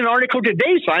just looking at an article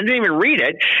today, so I didn't even read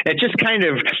it. It's just kind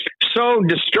of so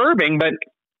disturbing, but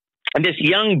this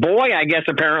young boy, I guess,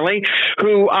 apparently,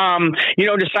 who,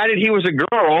 decided he was a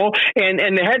girl,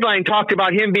 and the headline talked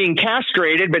about him being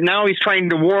castrated, but now he's trying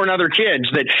to warn other kids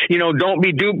that, don't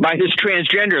be duped by his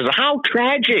transgenderism. How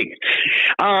tragic.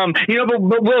 But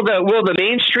will the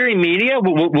mainstream media,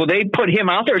 will they put him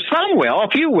out there? Some will, a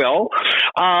few will,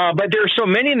 but there are so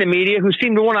many in the media who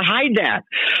seem to want to hide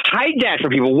that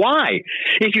from people. Why?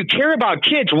 If you care about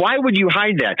kids, why would you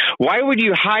hide that? Why would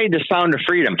you hide the sound of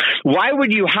freedom? Why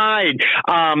would you hide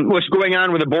what's going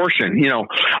on with abortion,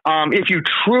 if you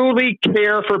truly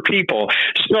care for people.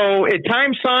 So at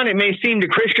times, Sonn, it may seem to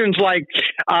Christians like,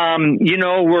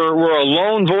 we're a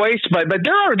lone voice, but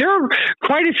there are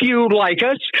quite a few like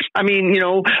us. I mean,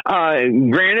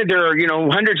 granted, there are,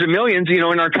 hundreds of millions,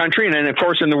 in our country and of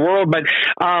course in the world, but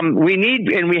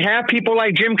we have people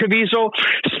like Jim Caviezel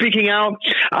speaking out.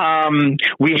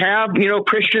 We have,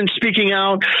 Christians speaking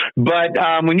out, but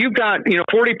when you've got,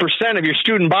 40% of your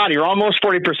student body, or almost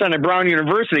 40% at Brown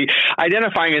University,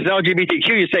 identifying as LGBTQ,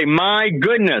 you say, my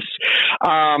goodness,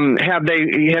 have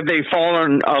they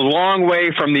fallen a long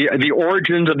way from the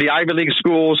origins of the Ivy League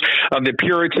schools, of the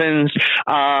Puritans,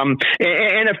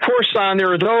 and of course, Sonn,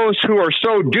 there are those who are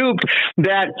so duped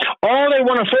that all they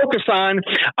want to focus on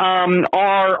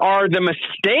are the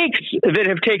mistakes that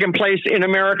have taken place in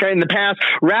America in the past,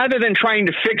 rather than trying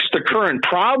to fix the current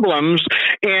problems.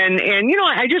 And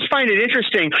I just find it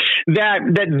interesting that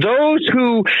those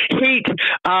who hate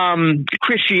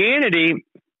Christianity,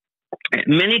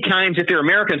 many times, if they're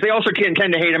Americans, they also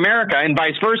tend to hate America, and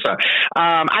vice versa.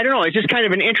 I don't know. It's just kind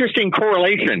of an interesting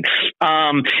correlation.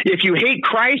 If you hate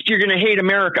Christ, you're going to hate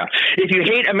America. If you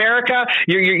hate America,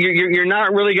 you're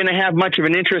not really going to have much of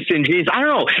an interest in Jesus. I don't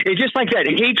know. It's just like that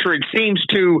hatred seems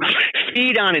to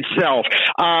feed on itself.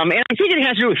 And I think it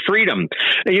has to do with freedom,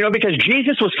 because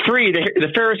Jesus was free.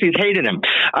 The Pharisees hated him.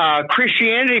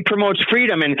 Christianity promotes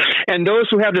freedom, and those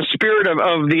who have the spirit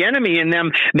of the enemy in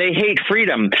them, they hate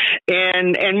freedom.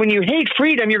 And when you hate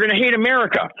freedom, you're going to hate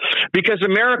America, because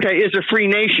America is a free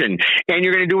nation, and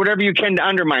you're going to do whatever you can to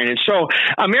undermine it. So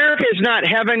America is not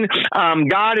heaven.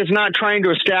 God is not trying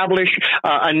to establish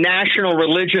a national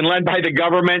religion led by the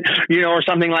government, or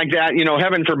something like that.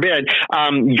 Heaven forbid.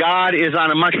 God is on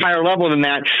a much higher level than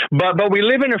that. But we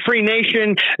live in a free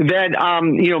nation that,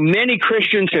 many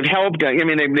Christians have helped. I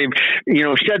mean, they've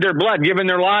shed their blood, given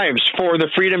their lives for the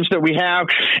freedoms that we have.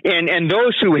 And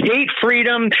those who hate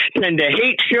freedom tend to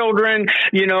hate children,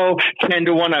 tend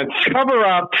to want to cover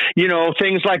up,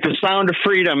 things like the sound of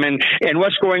freedom and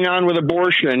what's going on with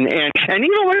abortion and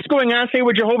even what's going on, say,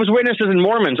 with Jehovah's Witnesses and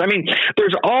Mormons. I mean,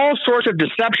 there's all sorts of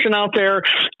deception out there,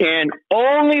 and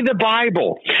only the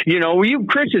Bible, you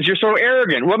Christians, you're so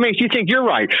arrogant. What makes you think you're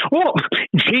right? Well,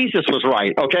 Jesus was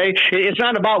right, okay? It's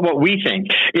not about what we think.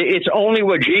 It's only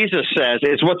what Jesus says.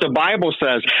 It's what the Bible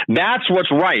says. That's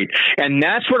what's right. And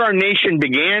that's what our nation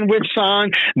began with,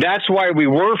 Sonn. That's why we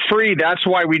were free. That's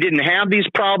why we didn't have these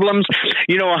problems.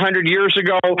 100 years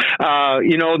ago,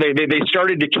 they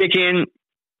started to kick in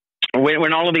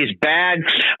when all of these bad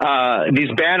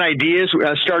ideas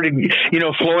started,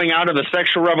 flowing out of the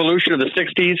sexual revolution of the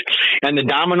 60s, and the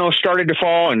dominoes started to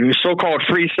fall, and so-called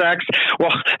free sex.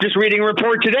 Well, just reading a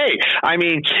report today, I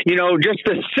mean, just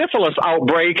the syphilis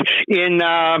outbreak in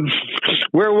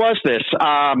where was this?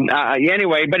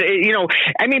 Anyway, but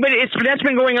that's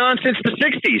been going on since the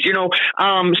 60s.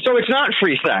 So it's not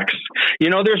free sex.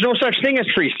 There's no such thing as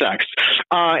free sex.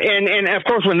 And of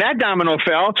course, when that domino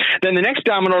fell, then the next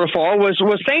domino to fall was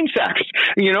same sex,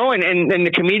 and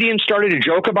the comedians started to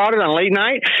joke about it on late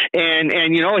night, and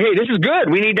hey, this is good.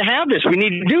 We need to have this. We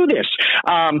need to do this.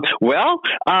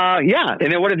 Yeah.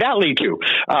 And then what did that lead to?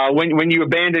 When you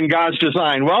abandon God's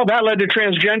design? Well, that led to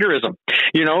transgenderism.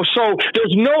 So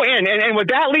there's no end. And what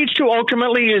that leads to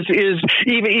ultimately is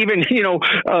even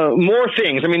more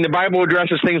things. I mean, the Bible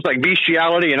addresses things like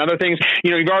bestiality and other things.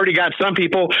 You've already got some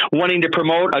people wanting to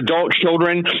promote adult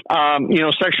children,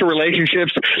 sexual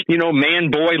relationships,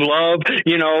 man-boy love,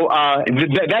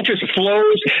 that just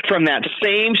flows from that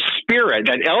same spirit,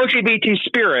 that LGBT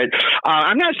spirit.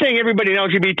 I'm not saying everybody in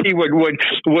LGBT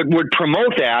would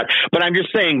promote that, but I'm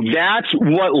just saying that's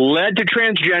what led to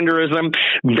transgenderism.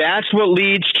 That's what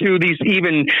leads to these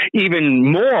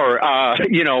even more,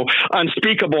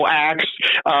 unspeakable acts.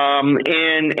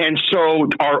 And so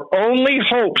our only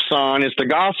hope, Sonn, is the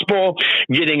gospel,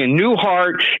 getting a new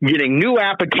heart, getting new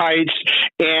appetites,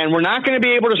 and we're not going to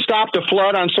be able to stop the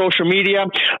flood on social media.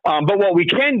 But what we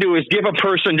can do is give a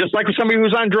person, just like somebody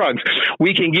who's on drugs,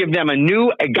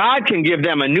 God can give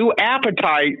them a new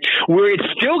appetite where it's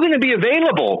still going to be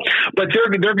available, but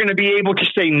they're going to be able to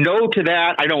say no to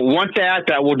that. I don't want that.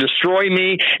 That will destroy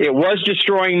me. It was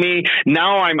destroying me.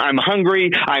 Now I'm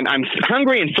hungry. I'm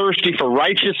hungry and thirsty for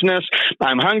righteousness.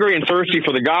 I'm hungry and thirsty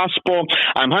for the gospel.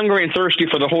 I'm hungry and thirsty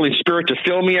for the Holy Spirit to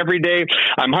fill me every day.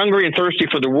 I'm hungry and thirsty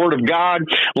for the word of God,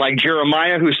 like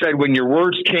Jeremiah, who said, when your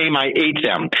words came, I ate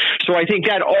them. So I think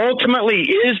that ultimately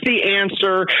is the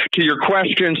answer to your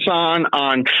question, Sonn,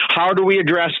 on how do we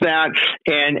address that.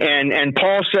 And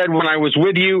Paul said, when I was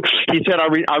with you, he said,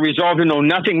 I resolved to know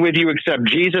nothing with you except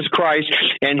Jesus Christ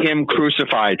and him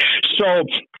crucified. So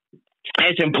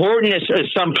as important as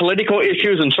some political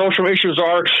issues and social issues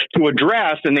are to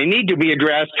address, and they need to be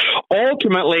addressed,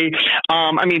 ultimately,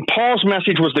 Paul's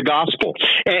message was the gospel,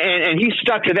 and he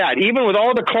stuck to that, even with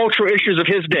all the cultural issues of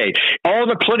his day, all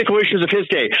the political issues of his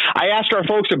day. I asked our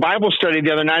folks at Bible study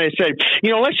the other night, I said,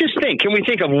 let's just think, can we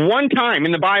think of one time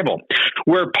in the Bible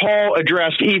where Paul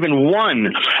addressed even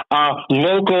one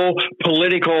local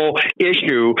political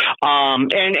issue?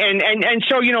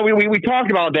 So, we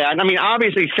talked about that.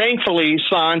 Obviously, thankfully,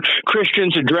 Sonn,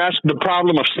 Christians addressed the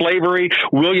problem of slavery,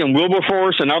 William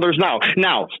Wilberforce and others. Now,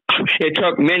 it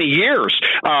took many years,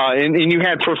 and you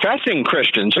had professing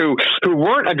Christians who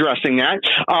weren't addressing that,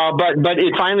 but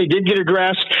it finally did get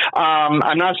addressed.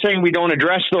 I'm not saying we don't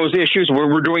address those issues.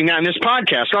 We're doing that in this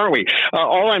podcast, aren't we?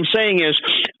 All I'm saying is,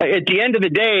 at the end of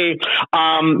the day,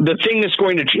 the thing that's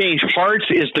going to change hearts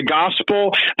is the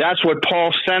gospel. That's what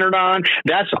Paul centered on.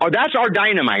 That's our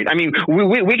dynamite.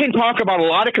 We can talk about a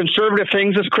lot of conservative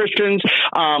things as Christians.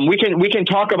 We can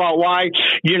talk about why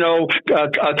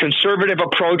a conservative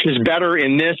approach is better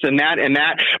in this and that and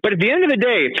that. But at the end of the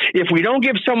day, if we don't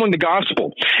give someone the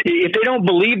gospel, if they don't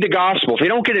believe the gospel, if they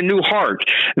don't get a new heart,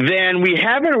 then we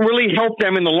haven't really helped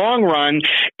them in the long run.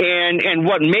 And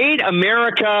what made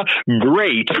America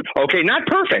great, okay, not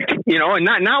perfect, and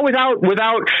not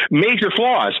without major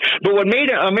flaws, but what made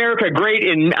America great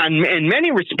in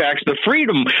many respects, the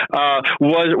freedom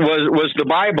was the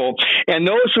Bible. And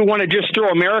those who want to just throw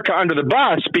America under the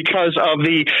bus because of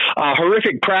the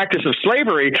horrific practice of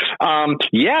slavery,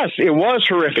 yes, it was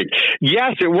horrific.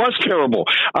 Yes, it was terrible.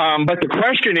 But the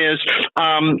question is,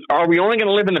 are we only going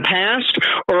to live in the past,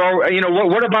 or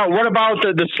what about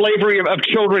the slavery of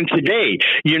children today?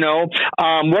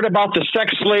 What about the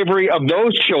sex slavery of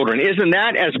those children? Isn't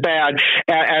that as bad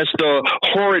as the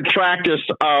horrid practice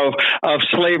of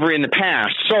slavery in the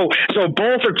past? So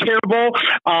both are terrible,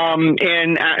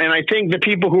 and I think the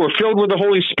people who are filled with the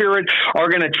Holy Spirit are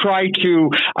going to try to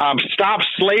stop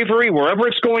slavery wherever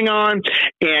it's going on,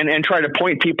 and try to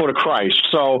point people to Christ.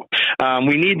 So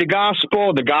we need the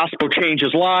gospel. The gospel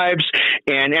changes lives,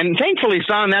 and thankfully,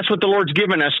 Sonn, that's what the Lord's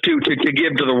given us to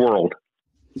give to the world.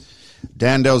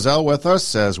 Dan Delzell with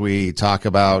us as we talk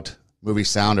about movie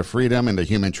Sound of Freedom and the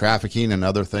human trafficking and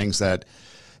other things that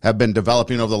have been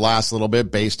developing over the last little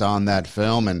bit based on that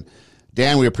film. And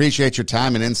Dan, we appreciate your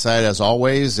time and insight as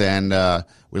always, and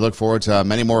we look forward to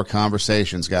many more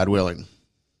conversations, God willing.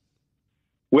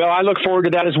 Well, I look forward to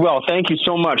that as well. Thank you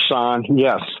so much, Sonn.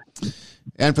 Yes.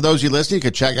 And for those of you listening, you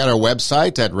can check out our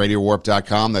website at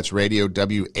radiowarp.com. That's radio,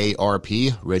 W-A-R-P,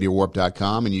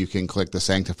 radiowarp.com. And you can click the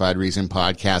Sanctified Reason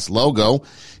podcast logo.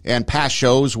 And past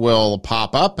shows will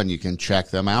pop up, and you can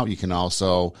check them out. You can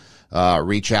also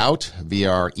reach out via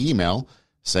our email,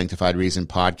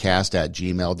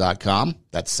 sanctifiedreasonpodcast@gmail.com.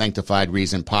 That's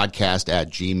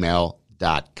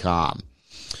sanctifiedreasonpodcast@gmail.com.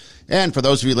 And for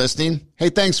those of you listening, hey,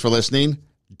 thanks for listening.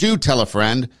 Do tell a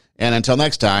friend. And until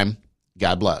next time,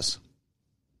 God bless.